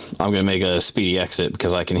note, I'm going to make a speedy exit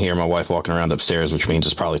because I can hear my wife walking around upstairs, which means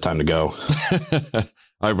it's probably time to go. All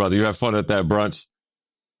right, brother. You have fun at that brunch.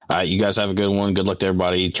 All right, you guys have a good one. Good luck to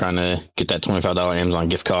everybody trying to get that $25 Amazon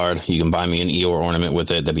gift card. You can buy me an Eeyore ornament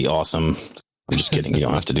with it. That'd be awesome. I'm just kidding. You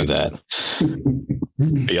don't have to do that.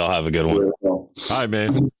 But y'all have a good one. All right,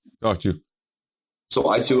 man. Talk to you. So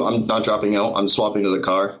I'm not dropping out. I'm swapping to the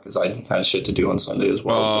car because I had shit to do on Sunday as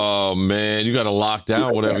well. Oh, man. You got to lock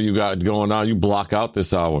down whatever you got going on. You block out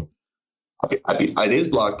this hour. It is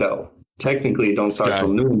blocked out. Technically, it don't start till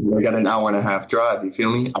noon. I got an hour and a half drive. You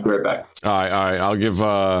feel me? I'll be right back. All right. I'll give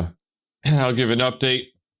an update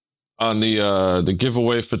on the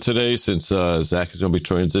giveaway for today since Zach is going to be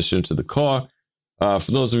transitioning to the car.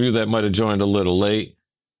 For those of you that might have joined a little late,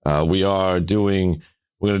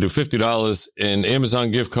 we're going to do $50 in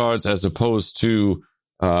Amazon gift cards as opposed to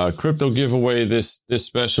crypto giveaway this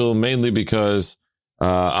special, mainly because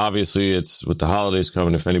obviously it's with the holidays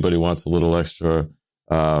coming. If anybody wants a little extra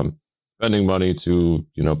spending money to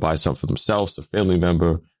buy something for themselves, a family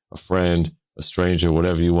member, a friend, a stranger,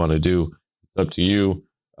 whatever you want to do, it's up to you.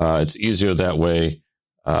 It's easier that way.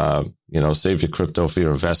 Save your crypto for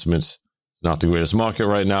your investments. It's not the greatest market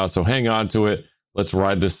right now, so hang on to it. Let's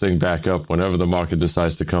ride this thing back up whenever the market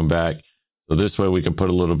decides to come back. So this way we can put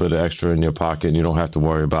a little bit of extra in your pocket and you don't have to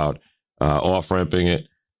worry about off-ramping it.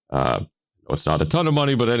 It's not a ton of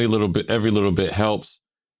money, but every little bit helps.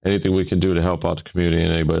 Anything we can do to help out the community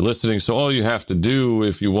and anybody listening. So all you have to do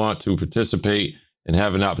if you want to participate and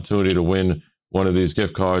have an opportunity to win one of these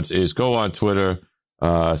gift cards is go on Twitter,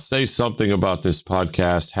 say something about this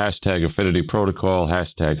podcast, hashtag Affinity Protocol,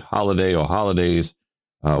 hashtag holiday or holidays,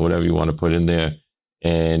 whatever you want to put in there,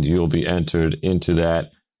 and you'll be entered into that.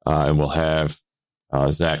 And we'll have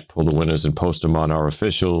Zach pull the winners and post them on our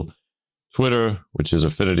official Twitter, which is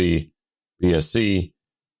Affinity BSC.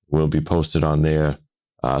 Will be posted on there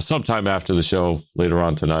sometime after the show later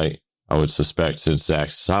on tonight, I would suspect, since Zach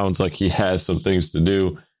sounds like he has some things to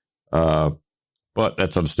do. But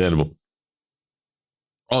that's understandable.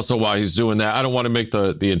 Also, while he's doing that, I don't want to make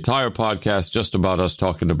the entire podcast just about us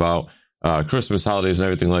talking about Christmas, holidays, and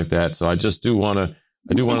everything like that. So I do want to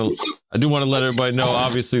let everybody know.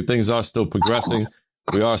 Obviously, things are still progressing.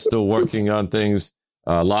 We are still working on things.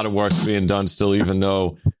 A lot of work being done still, even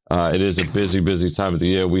though it is a busy time of the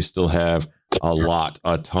year. We still have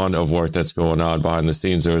a ton of work that's going on behind the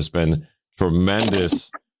scenes. There has been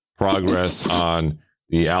tremendous progress on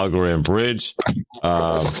the Algorand Bridge.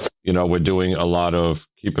 We're doing a lot of,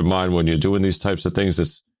 keep in mind when you're doing these types of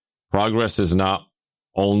things, progress is not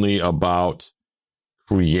only about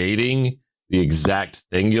creating the exact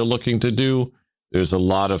thing you're looking to do. There's a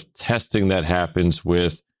lot of testing that happens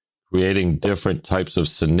with creating different types of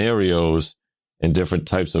scenarios and different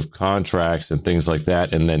types of contracts and things like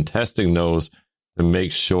that, and then testing those to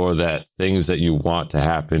make sure that things that you want to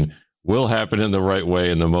happen will happen in the right way,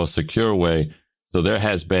 in the most secure way. So there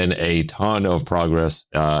has been a ton of progress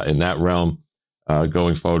in that realm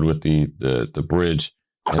going forward with the bridge.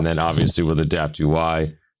 And then obviously with Adapt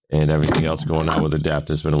UI and everything else going on with Adapt,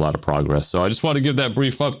 there's been a lot of progress. So I just want to give that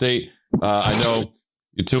brief update. I know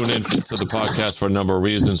you tune in to the podcast for a number of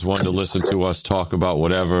reasons. One, to listen to us talk about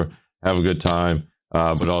whatever, have a good time,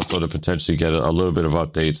 but also to potentially get a little bit of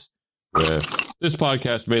updates. This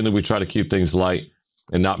podcast, mainly we try to keep things light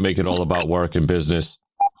and not make it all about work and business.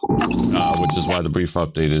 which is why the brief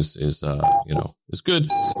update is good.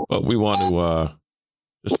 But we want to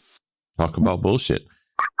just talk about bullshit.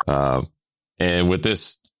 And with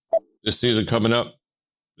this season coming up,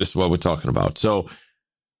 this is what we're talking about. So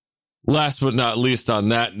last but not least on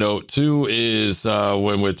that note too is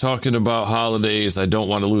when we're talking about holidays, I don't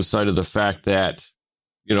want to lose sight of the fact that,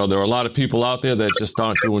 there are a lot of people out there that just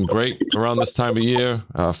aren't doing great around this time of year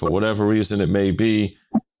for whatever reason it may be.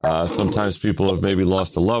 Sometimes people have maybe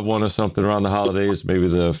lost a loved one or something around the holidays. Maybe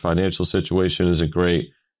the financial situation isn't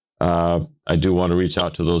great. I do want to reach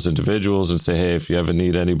out to those individuals and say, hey, if you ever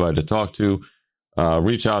need anybody to talk to,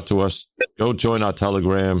 reach out to us. Go join our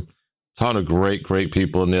Telegram. Ton of great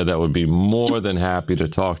people in there that would be more than happy to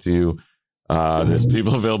talk to you. There's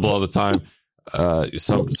people available all the time.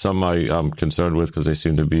 Some I'm concerned with because they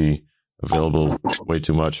seem to be available way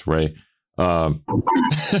too much, Ray. But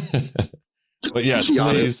yes,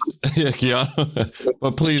 please, yeah.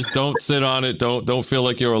 But please don't sit on it. Don't feel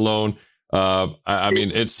like you're alone. I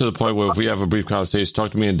mean, it's to the point where if we have a brief conversation,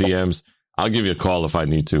 talk to me in DMs. I'll give you a call if I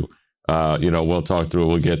need to. We'll talk through it.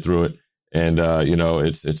 We'll get through it. And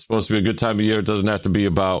it's supposed to be a good time of year. It doesn't have to be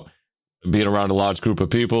about being around a large group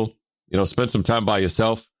of people. Spend some time by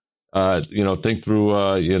yourself. Think through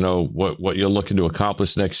what you're looking to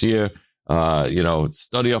accomplish next year.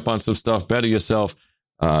 Study up on some stuff, better yourself.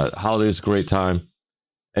 Holidays a great time,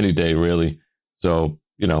 any day really. So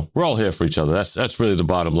we're all here for each other. That's really the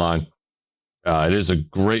bottom line. It is a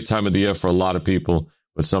great time of the year for a lot of people,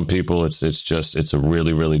 but some people it's a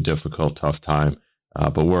really, really difficult, tough time.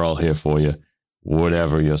 But we're all here for you,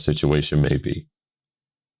 whatever your situation may be.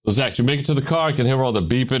 So Zach, you make it to the car. I can hear all the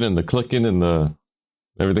beeping and the clicking and the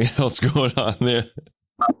everything else going on there.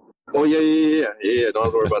 Oh yeah.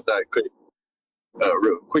 Don't worry about that.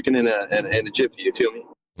 Quick and in a jiffy. You feel me?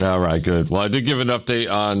 All right, good. Well, I did give an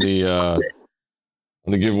update on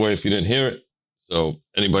the giveaway if you didn't hear it. So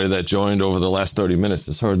anybody that joined over the last 30 minutes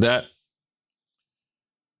has heard that.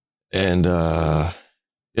 And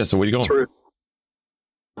so where you going? True.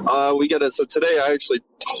 We got it. So today I actually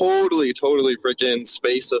totally freaking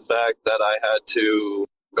spaced the fact that I had to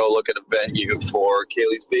go look at a venue for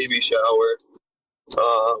Kaylee's baby shower.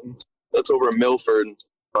 That's over in Milford,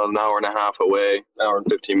 about an hour and a half away, an hour and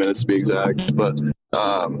 15 minutes to be exact. But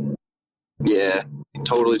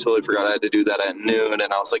totally forgot I had to do that at noon.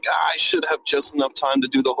 And I was like, I should have just enough time to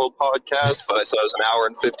do the whole podcast. But I saw it was an hour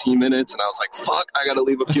and 15 minutes. And I was like, fuck, I got to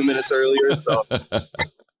leave a few minutes earlier. So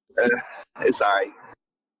it's all right.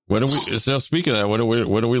 Speaking of that, when are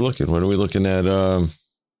we looking? When are we looking at?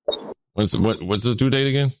 What's the due date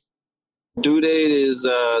again? Due date is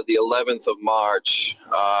the 11th of March.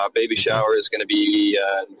 Baby shower is going to be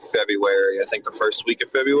in February. I think the first week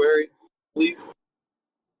of February, I believe.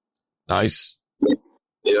 Nice.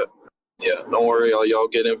 Yeah. Don't worry, all y'all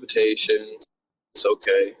get invitations. It's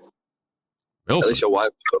okay. Milford. At least your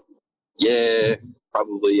wife. Yeah,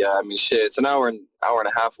 probably. Yeah. I mean, shit. It's an hour and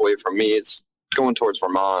a half away from me. It's going towards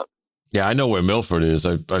Vermont. Yeah, I know where Milford is.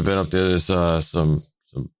 I've been up there. There's some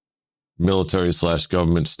military /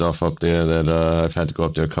 government stuff up there that I've had to go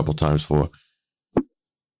up there a couple times for.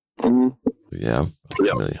 Mm-hmm. Yeah.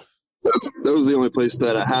 That was the only place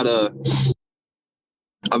that I had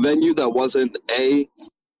a venue that wasn't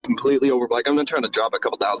completely over. Like, I'm not trying to drop a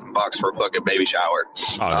couple $1,000 for a fucking baby shower.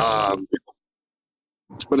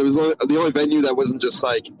 But it was the only venue that wasn't just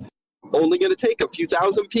like only going to take a few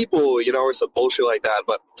thousand people, or some bullshit like that.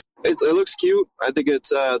 But it looks cute. I think it's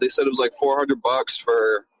they said it was like $400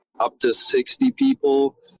 for up to 60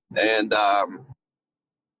 people, and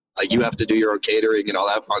like you have to do your own catering and all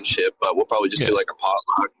that fun shit. But we'll probably just do like a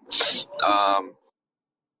potluck.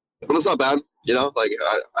 But it's not bad, Like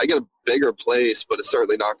I get a bigger place, but it's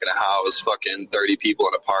certainly not going to house fucking 30 people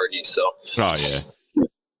in a party. So. Oh yeah.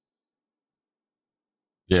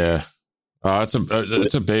 Yeah.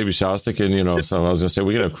 It's a baby shower. I was thinking, so I was gonna say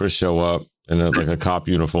we could have Chris show up in like a cop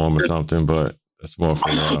uniform or something, but that's more for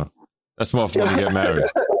when we get married.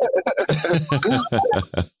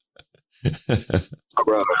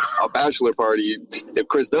 Bro, a bachelor party. If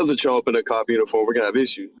Chris doesn't show up in a cop uniform, we're gonna have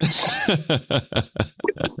issues.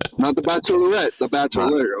 Not the bachelorette, the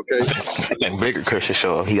bachelor. Okay. And bigger Chris should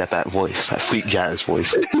show up. He got that voice, that sweet jazz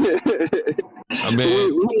voice. I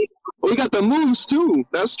mean. We got the moves too.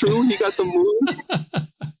 That's true. He got the moves.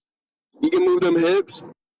 He can move them hips.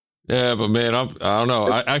 Yeah, but man, I don't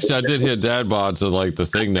know. I did hear dad bods are like the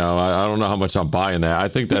thing now. I don't know how much I'm buying that. I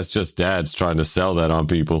think that's just dads trying to sell that on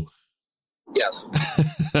people. Yes.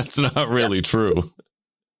 That's not really true.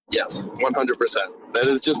 Yes, 100%. That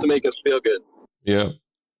is just to make us feel good. Yeah.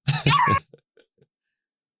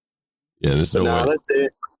 Yeah, there's no way. That's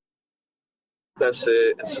it. That's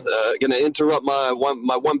it. It's going to interrupt my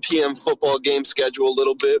 1 p.m. football game schedule a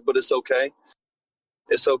little bit, but it's okay.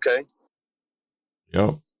 It's okay. Yep.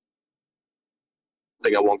 I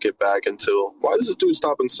think I won't get back until... Why is this dude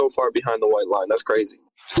stopping so far behind the white line? That's crazy.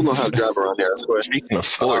 People know how to drive around here, I swear. Speaking of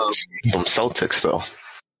sports, some Celtics, though.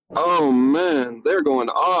 Oh, man. They're going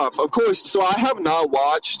off. Of course. So I have not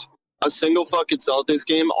watched a single fucking Celtics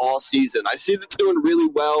game all season. I see they're doing really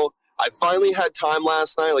well. I finally had time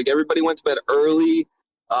last night. Like, everybody went to bed early.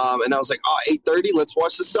 And I was like, 8:30, let's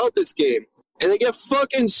watch the Celtics game. And they get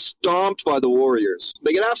fucking stomped by the Warriors.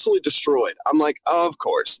 They get absolutely destroyed. I'm like, of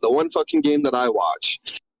course, the one fucking game that I watch.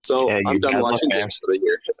 So Yeah, I'm done watching games for the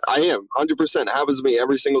year. I am, 100%. It happens to me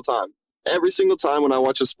every single time. Every single time when I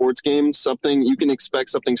watch a sports game, you can expect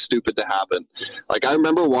something stupid to happen. Like, I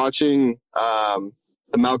remember watching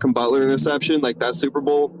the Malcolm Butler interception, like that Super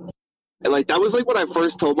Bowl. And, like, that was, like, what I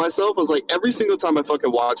first told myself. I was like, every single time I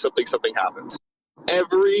fucking watch something happens.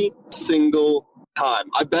 Every single time.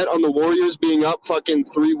 I bet on the Warriors being up fucking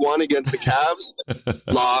 3-1 against the Cavs.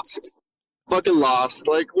 Lost. Fucking lost.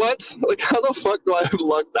 Like, what? Like, how the fuck do I have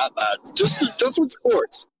luck that bad? Just with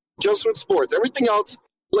sports. Just with sports. Everything else,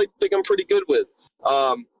 like, I think I'm pretty good with.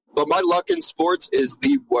 But my luck in sports is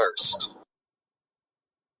the worst.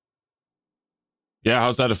 Yeah,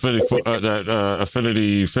 how's that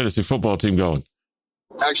Affinity fantasy football team going?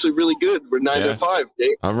 Actually, really good. We're 9-5.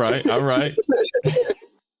 Dave. All right.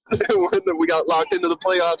 We got locked into the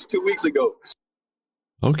playoffs 2 weeks ago.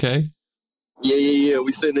 Okay. Yeah.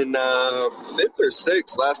 We sitting in 5th or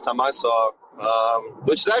 6th last time I saw,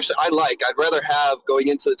 which is actually I like. I'd rather have going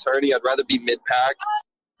into the tourney. I'd rather be mid-pack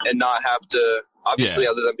and not have to, obviously,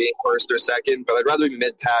 other than being first or second. But I'd rather be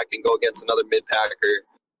mid-pack and go against another mid-packer,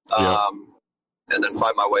 and then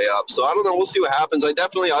find my way up. So I don't know. We'll see what happens. I'm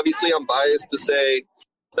biased to say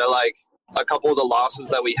that, like, a couple of the losses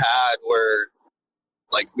that we had were,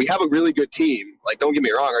 like, we have a really good team. Like, don't get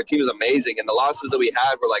me wrong, our team is amazing. And the losses that we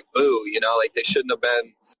had were like, boo, like they shouldn't have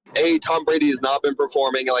been. Tom Brady has not been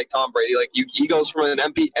performing like Tom Brady. Like, he goes from an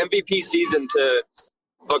MVP season to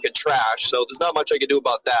fucking trash. So there's not much I can do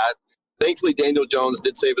about that. Thankfully, Daniel Jones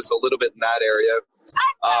did save us a little bit in that area.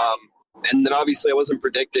 And then obviously I wasn't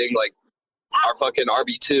predicting, like, our fucking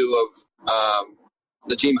RB2 of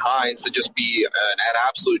Najeem Hines to just be an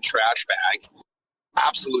absolute trash bag.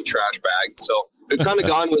 Absolute trash bag. So we've kind of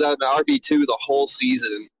gone without an RB2 the whole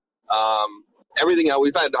season. Everything else,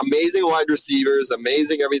 we've had amazing wide receivers,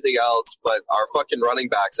 amazing everything else, but our fucking running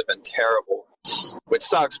backs have been terrible, which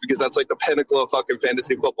sucks because that's like the pinnacle of fucking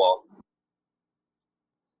fantasy football.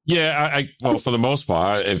 Yeah, well, for the most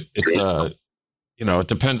part, if it's it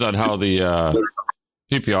depends on how the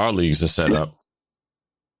PPR leagues are set up.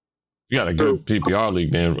 You got a good PPR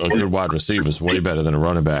league, man. A good wide receiver is way better than a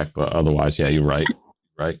running back, but otherwise, yeah, you're right.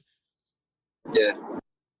 Right? Yeah.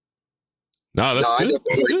 No, that's good.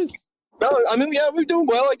 That's good. No, I mean, yeah, we're doing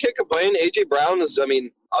well. I can't complain. AJ Brown is,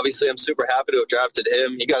 obviously I'm super happy to have drafted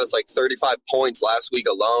him. He got us like 35 points last week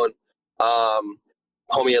alone.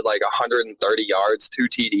 Homie had like 130 yards, 2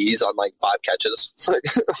 TDs on like 5 catches.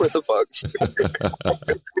 What the fuck?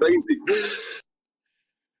 It's crazy.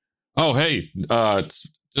 Oh, hey,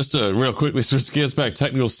 just to real quickly switch gears back,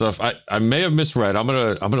 technical stuff. I may have misread. I'm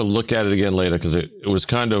gonna look at it again later because it was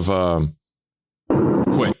kind of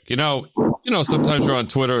quick. You know, sometimes you're on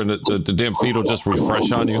Twitter and the damn feed will just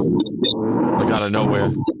refresh on you, like out of nowhere.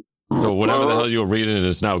 So whatever the hell you were reading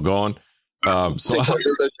is now gone. So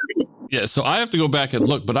I have to go back and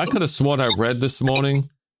look. But I could have sworn I read this morning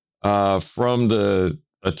from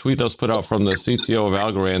a tweet that was put out from the CTO of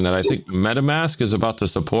Algorand that I think MetaMask is about to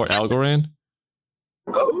support Algorand.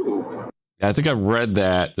 Oh. Yeah, I think I read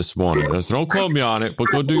that this morning. So don't quote me on it, but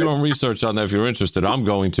go do your own research on that if you're interested. I'm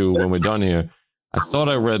going to when we're done here. I thought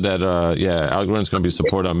I read that, Algorand's going to be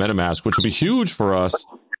supported on MetaMask, which would be huge for us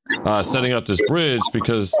setting up this bridge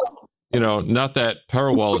because, not that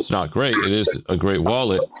Parawallet's not great. It is a great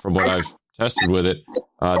wallet from what I've tested with it,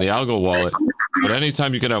 the Algo wallet. But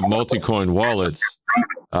anytime you can have multi-coin wallets,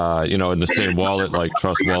 in the same wallet like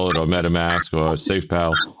Trust Wallet or MetaMask or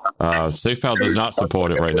SafePal. SafePal does not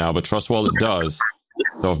support it right now, but Trust Wallet does.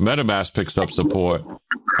 So if MetaMask picks up support,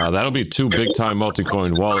 that'll be 2 big-time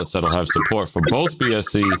multi-coin wallets that'll have support for both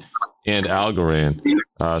BSC and Algorand.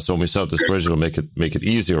 So when we set up this bridge, it'll make it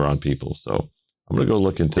easier on people. So I'm gonna go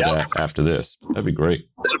look into that after this. That'd be great.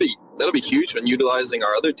 That'll be huge when utilizing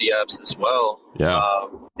our other DApps as well. Yeah.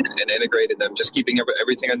 And integrating them, just keeping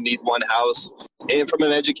everything underneath one house. And from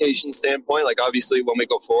an education standpoint, like obviously when we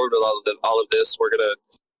go forward with all of this, we're gonna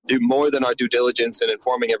do more than our due diligence in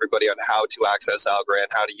informing everybody on how to access Algorand,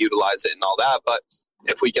 how to utilize it, and all that. But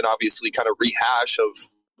if we can obviously kind of rehash of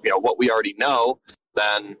what we already know,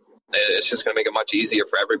 then it's just going to make it much easier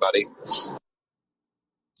for everybody.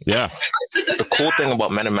 Yeah. The cool thing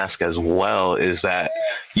about MetaMask as well is that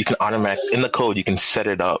you can in the code, you can set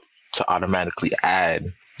it up to automatically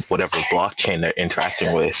add whatever blockchain they're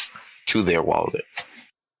interacting with to their wallet.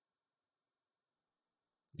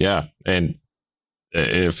 Yeah. And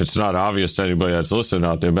if it's not obvious to anybody that's listening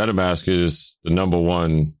out there, MetaMask is the number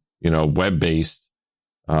one, web-based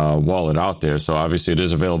wallet out there. So obviously it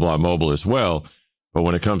is available on mobile as well. But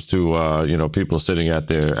when it comes to, people sitting at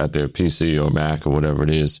their PC or Mac or whatever it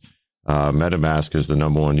is, MetaMask is the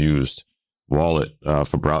number one used wallet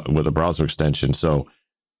with a browser extension. So,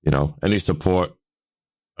 any support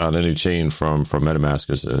on any chain from MetaMask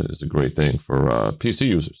is a great thing for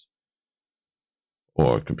PC users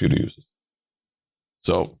or computer users.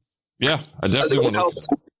 So, yeah, I definitely want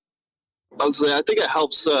to. I think it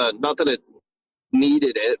helps. Not that it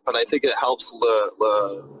needed it, but I think it helps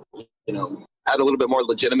add a little bit more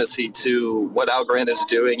legitimacy to what Algorand is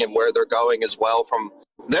doing and where they're going as well from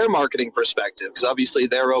their marketing perspective. Because obviously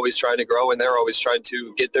they're always trying to grow and they're always trying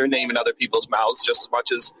to get their name in other people's mouths just as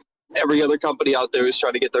much as every other company out there is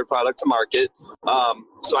trying to get their product to market.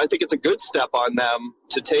 So I think it's a good step on them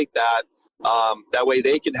to take that. That way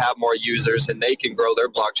they can have more users and they can grow their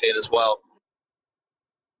blockchain as well.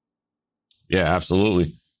 Yeah,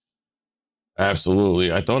 absolutely.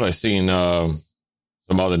 Absolutely. I thought I seen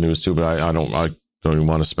some other news too, but I don't even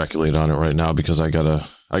want to speculate on it right now because I gotta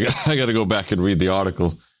go back and read the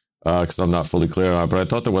article because I'm not fully clear on it. But I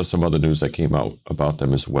thought there was some other news that came out about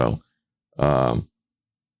them as well. So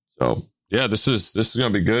yeah, this is gonna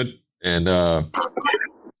be good. And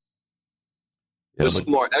there's some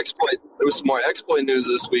more exploit. There was some more exploit news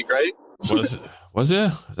this week, right? Was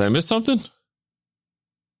there? Did I miss something?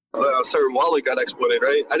 A certain wallet got exploited,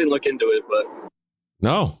 right? I didn't look into it, but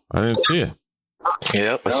no, I didn't see it.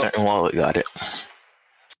 Yep, a certain wallet got it.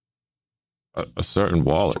 A certain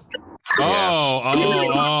wallet.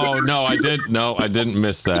 Oh, no, I did. No, I didn't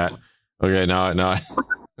miss that. Okay, now,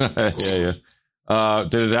 yeah.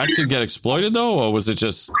 Did it actually get exploited though, or was it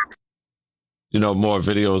just, more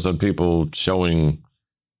videos of people showing,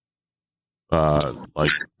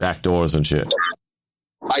 like backdoors and shit?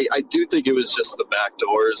 I do think it was just the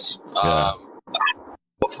backdoors.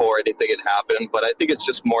 Before anything had happened, but I think it's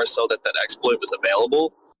just more so that exploit was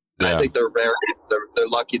available. And I think they're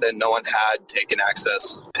lucky that no one had taken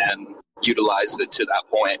access and utilized it to that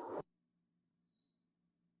point.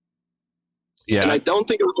 Yeah, and I don't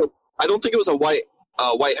think it was a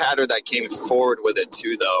white hatter that came forward with it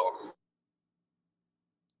too, though.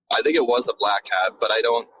 I think it was a black hat, but I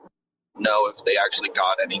don't know if they actually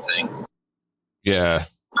got anything. Yeah.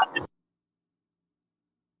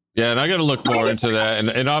 Yeah, and I got to look more into that.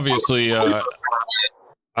 And obviously, I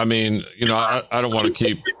mean, I don't want to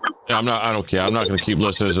keep. I don't care. I'm not going to keep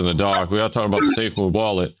listeners in the dark. We are talking about the SafeMove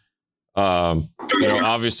wallet.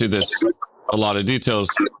 Obviously, there's a lot of details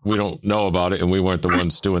we don't know about it, and we weren't the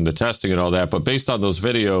ones doing the testing and all that. But based on those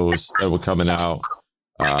videos that were coming out,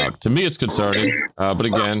 to me, it's concerning. But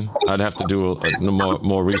again, I'd have to do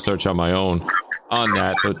more research on my own on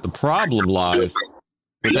that. But the problem lies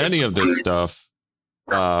with any of this stuff.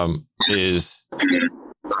 Man,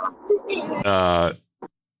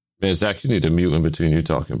 Zach, you need to mute in between you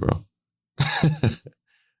talking, bro.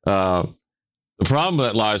 The problem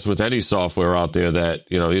that lies with any software out there that,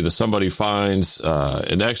 either somebody finds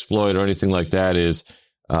an exploit or anything like that is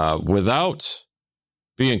without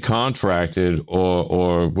being contracted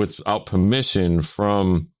or without permission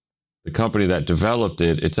from the company that developed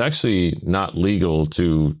it, it's actually not legal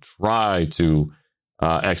to try to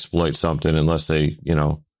exploit something unless they,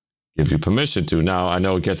 give you permission to. Now, I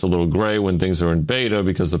know it gets a little gray when things are in beta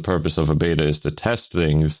because the purpose of a beta is to test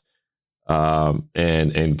things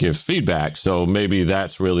and give feedback. So maybe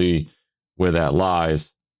that's really where that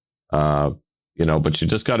lies, but you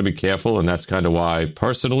just got to be careful. And that's kind of why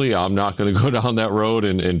personally, I'm not going to go down that road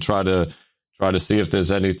and try to see if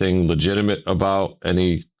there's anything legitimate about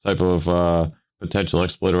any type of potential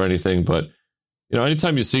exploit or anything. But,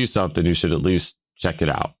 anytime you see something, you should at least check it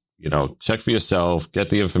out. Check for yourself,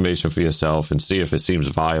 get the information for yourself, and see if it seems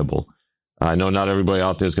viable. I know not everybody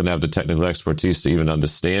out there is going to have the technical expertise to even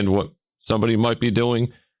understand what somebody might be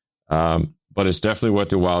doing, but it's definitely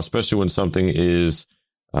worth your while, especially when something is,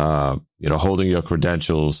 holding your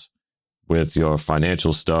credentials with your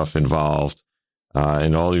financial stuff involved,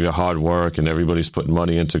 and all of your hard work, and everybody's putting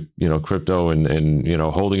money into, crypto and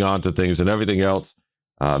holding on to things and everything else.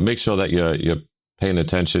 Make sure that you're paying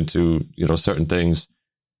attention to, certain things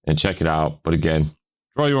and check it out. But again,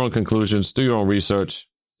 draw your own conclusions, do your own research,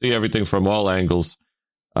 see everything from all angles,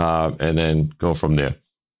 and then go from there.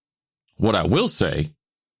 what I will say,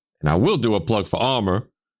 and I will do a plug for Armor,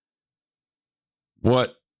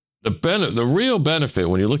 what the real benefit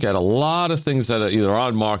when you look at a lot of things that are either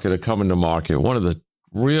on market or coming to market, one of the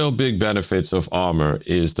real big benefits of Armor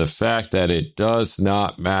is the fact that it does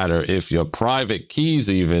not matter if your private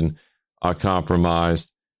keys even are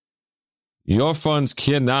compromised. Your funds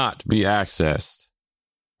cannot be accessed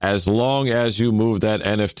as long as you move that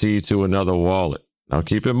NFT to another wallet. Now,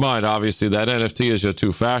 keep in mind, obviously, that NFT is your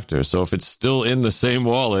two-factor. So if it's still in the same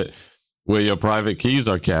wallet where your private keys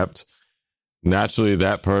are kept, naturally,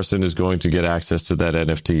 that person is going to get access to that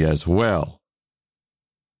NFT as well.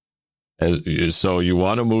 So you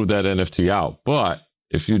want to move that NFT out. But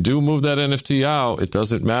if you do move that NFT out, it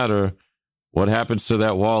doesn't matter what happens to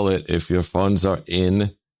that wallet. If your funds are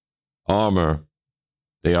in Armor,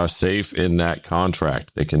 they are safe in that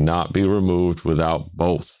contract. They cannot be removed without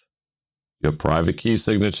both your private key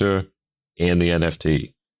signature and the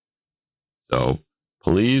NFT. So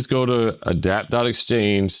please go to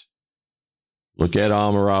adapt.exchange, look at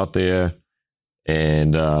Armor out there,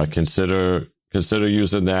 and consider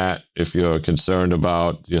using that if you're concerned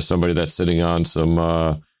about you're somebody that's sitting on some,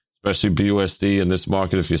 especially BUSD in this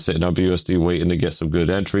market. If you're sitting on BUSD waiting to get some good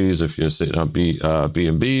entries, if you're sitting on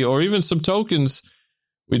BNB or even some tokens,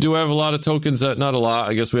 we do have a lot of tokens that, not a lot,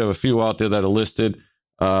 I guess we have a few out there that are listed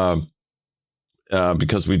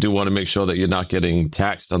because we do want to make sure that you're not getting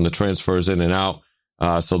taxed on the transfers in and out.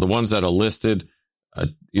 So the ones that are listed,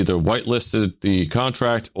 either whitelisted the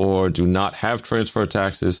contract or do not have transfer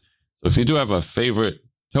taxes. So if you do have a favorite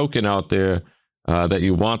token out there that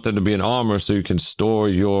you want them to be in Armor so you can store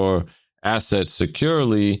your assets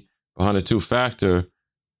securely behind a two-factor,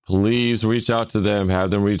 please reach out to them,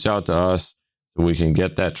 have them reach out to us so we can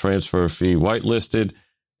get that transfer fee whitelisted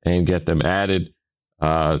and get them added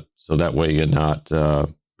so that way you're not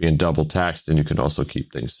being double taxed and you can also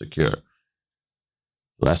keep things secure. So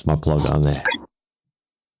that's my plug on that.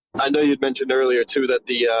 I know you'd mentioned earlier, too, that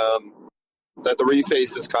the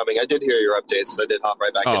reface is coming. I did hear your updates. I did hop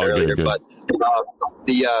right back in earlier. Good. But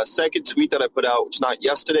the second tweet that I put out, which not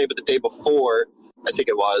yesterday, but the day before, I think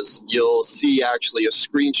it was, you'll see actually a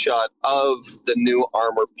screenshot of the new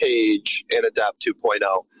Armor page in Adapt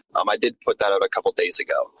 2.0. I did put that out a couple days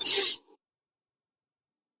ago.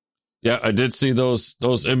 Yeah, I did see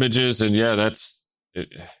those images, and yeah,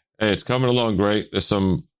 it's coming along great. There's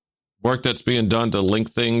some work that's being done to link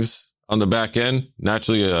things on the back end.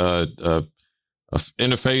 Naturally,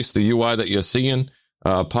 interface, the UI that you're seeing,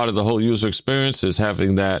 part of the whole user experience is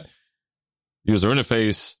having that user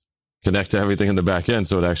interface connect to everything in the back end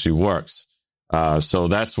so it actually works. So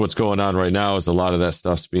that's what's going on right now is a lot of that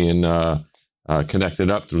stuff's being connected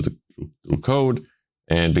up through code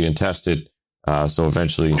and being tested. So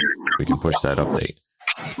eventually we can push that update.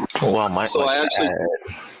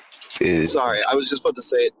 Sorry, I was just about to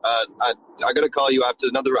say it. I got to call you after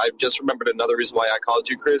another. I just remembered another reason why I called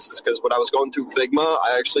you, Chris, is because when I was going through Figma,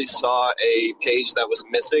 I actually saw a page that was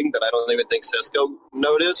missing that I don't even think Cisco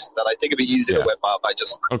noticed. That I think it'd be easy to whip up. I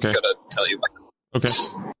just got to tell you about. Okay.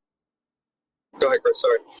 Go ahead, Chris.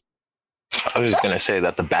 Sorry. I was just going to say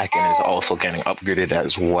that the back end is also getting upgraded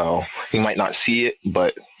as well. You might not see it,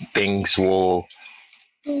 but things will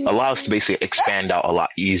allow us to basically expand out a lot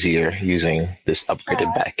easier using this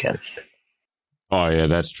upgraded back end. Oh yeah,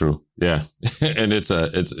 that's true. Yeah, and it's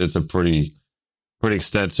a pretty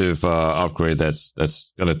extensive upgrade that's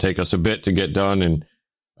going to take us a bit to get done. And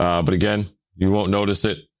but again, you won't notice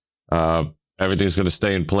it. Everything's going to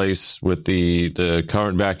stay in place with the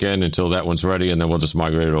current back end until that one's ready, and then we'll just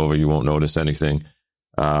migrate it over. You won't notice anything,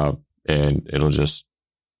 and it'll just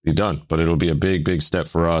be done. But it'll be a big step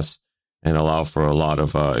for us and allow for a lot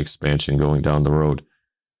of expansion going down the road.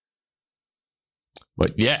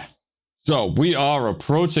 But yeah, so we are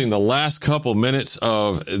approaching the last couple minutes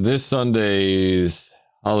of this Sunday's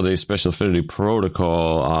Holiday Special Affinity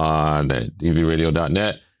Protocol on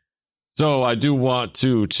dvradio.net. So I do want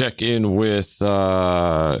to check in with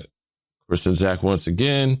Chris and Zach once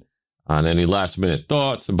again on any last minute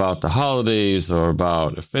thoughts about the holidays or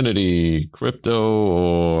about Affinity, crypto,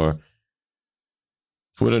 or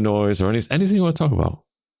Twitter noise, or anything you want to talk about.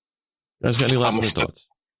 You guys got any last minute thoughts?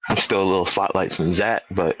 I'm still a little spotlight from Zach,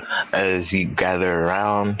 but as you gather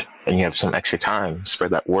around and you have some extra time,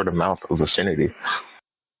 spread that word of mouth of Affinity.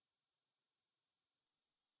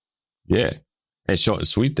 Yeah, and short and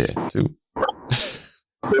sweet there too.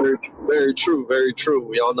 Very, very true. Very true.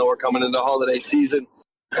 We all know we're coming into holiday season.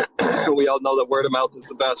 We all know that word of mouth is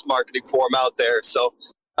the best marketing form out there. So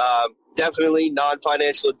definitely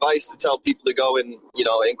non-financial advice to tell people to go and,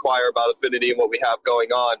 inquire about Affinity and what we have going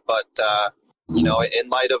on. But, in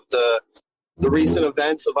light of the the recent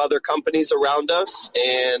events of other companies around us,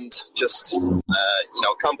 and just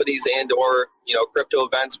companies and or crypto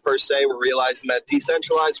events per se, we're realizing that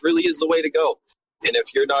decentralized really is the way to go. And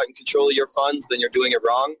if you're not in control of your funds, then you're doing it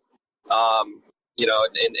wrong.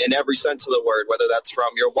 In every sense of the word, whether that's from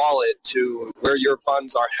your wallet to where your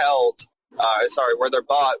funds are held, where they're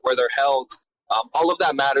bought, where they're held, all of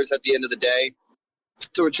that matters at the end of the day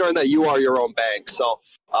to ensure that you are your own bank. So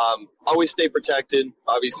always stay protected.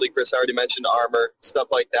 Obviously, Chris already mentioned armor, stuff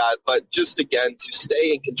like that. But just, again, to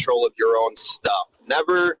stay in control of your own stuff.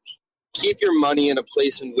 Never keep your money in a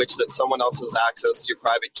place in which that someone else has access to your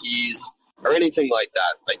private keys or anything like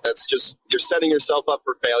that. Like, that's just, you're setting yourself up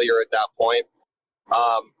for failure at that point.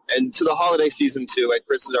 And to the holiday season too, and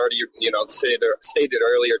Chris has already, stated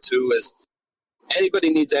earlier too, is anybody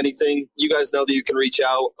needs anything, you guys know that you can reach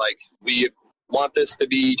out. Like, we want this to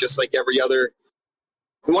be just like every other.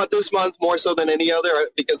 We want this month more so than any other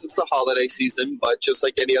because it's the holiday season, but just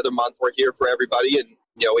like any other month, we're here for everybody. And,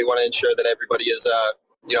 we want to ensure that everybody is,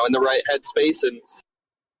 in the right headspace and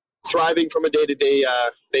thriving from a day-to-day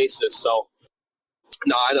basis. So,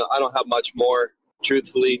 no, I don't have much more,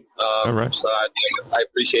 truthfully. All right. So I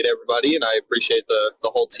appreciate everybody, and I appreciate the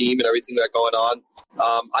whole team and everything that's going on.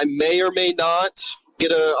 I may or may not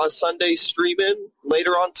get a Sunday stream in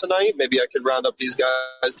later on tonight. Maybe I could round up these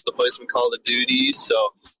guys to the place we call the duties.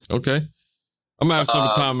 So okay, I'm gonna have some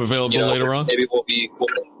time available later on. Maybe we'll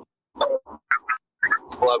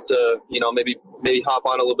have to maybe hop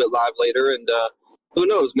on a little bit live later, and who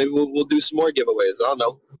knows? Maybe we'll do some more giveaways. I don't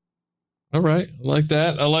know. All right, I like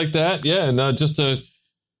that. Yeah, and just to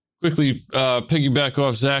quickly piggyback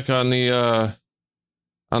off Zach on the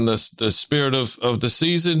spirit of the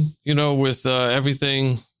season, with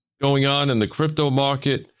everything going on in the crypto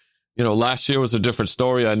market. Last year was a different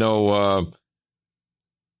story. I know,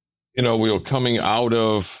 we were coming out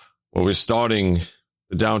of, we're starting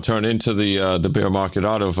the downturn into the bear market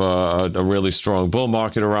out of a really strong bull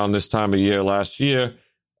market around this time of year last year.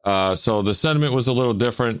 So the sentiment was a little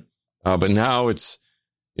different, but now it's,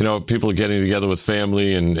 people are getting together with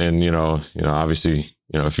family and obviously,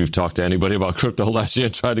 if you've talked to anybody about crypto last year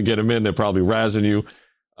and tried to get them in, they're probably razzing you.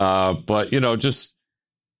 But, just,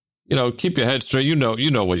 keep your head straight. You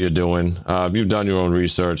know what you're doing. You've done your own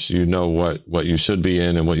research. You know what you should be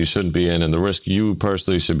in and what you shouldn't be in and the risk you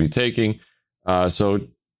personally should be taking. So,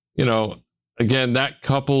 again, that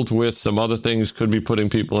coupled with some other things could be putting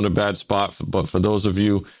people in a bad spot. But for those of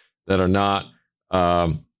you that are not,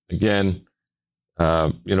 again,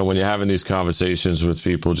 when you're having these conversations with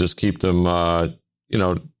people, just keep them,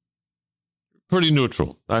 pretty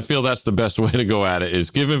neutral. I feel that's the best way to go at it, is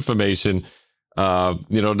give information.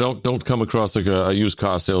 Don't come across like a used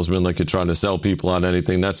car salesman, like you're trying to sell people on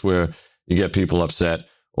anything. That's where you get people upset,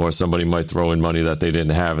 or somebody might throw in money that they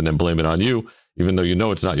didn't have and then blame it on you, even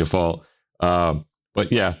though it's not your fault.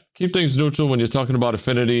 But yeah, keep things neutral when you're talking about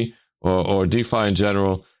Affinity or DeFi in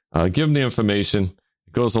general. Give them the information.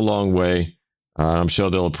 It goes a long way. I'm sure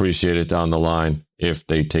they'll appreciate it down the line if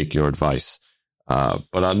they take your advice.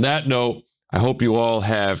 But on that note, I hope you all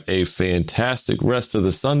have a fantastic rest of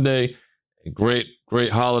the Sunday. Great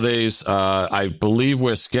holidays. I believe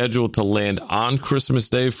we're scheduled to land on Christmas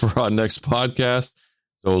Day for our next podcast.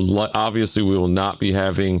 So obviously we will not be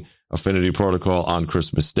having Affinity Protocol on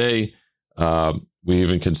Christmas Day. We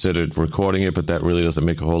even considered recording it, but that really doesn't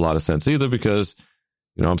make a whole lot of sense either because,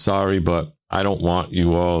 I'm sorry, but I don't want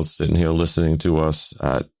you all sitting here listening to us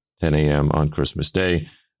at 10 a.m. on Christmas Day.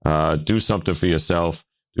 Do something for yourself.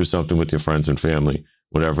 Do something with your friends and family,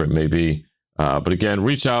 whatever it may be. But again,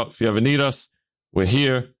 reach out if you ever need us. We're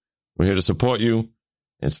here. We're here to support you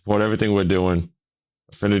and support everything we're doing.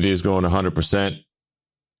 Affinity is going 100%.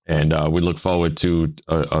 And we look forward to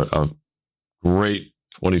a great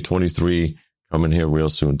 2023 coming here real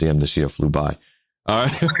soon. Damn, this year flew by. All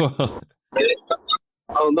right.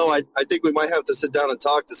 Oh, no, I think we might have to sit down and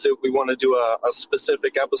talk to see if we want to do a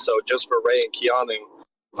specific episode just for Ray and Keanu.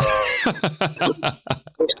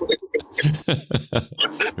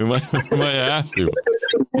 We might have to.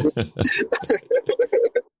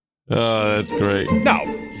 Oh, that's great. Now,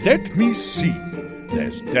 let me see.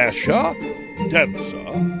 There's Dasher,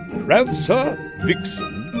 Dancer, Prancer,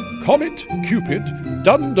 Vixen, Comet, Cupid,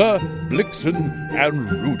 Dunder, Blixen, and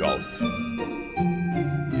Rudolph.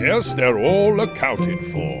 Yes, they're all accounted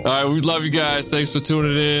for. All right, we love you guys. Thanks for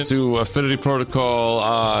tuning in to Affinity Protocol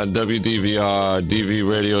on WDVR,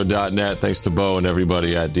 dvradio.net. Thanks to Bo and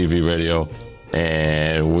everybody at DV Radio.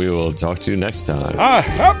 And we will talk to you next time. A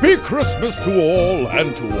happy Christmas to all,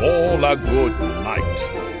 and to all a good night.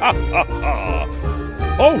 Ha ha ha.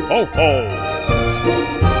 Ho ho ho.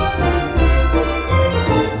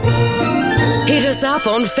 us up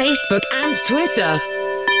on Facebook and Twitter.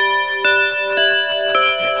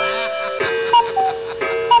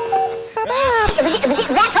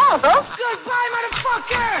 That's all, folks.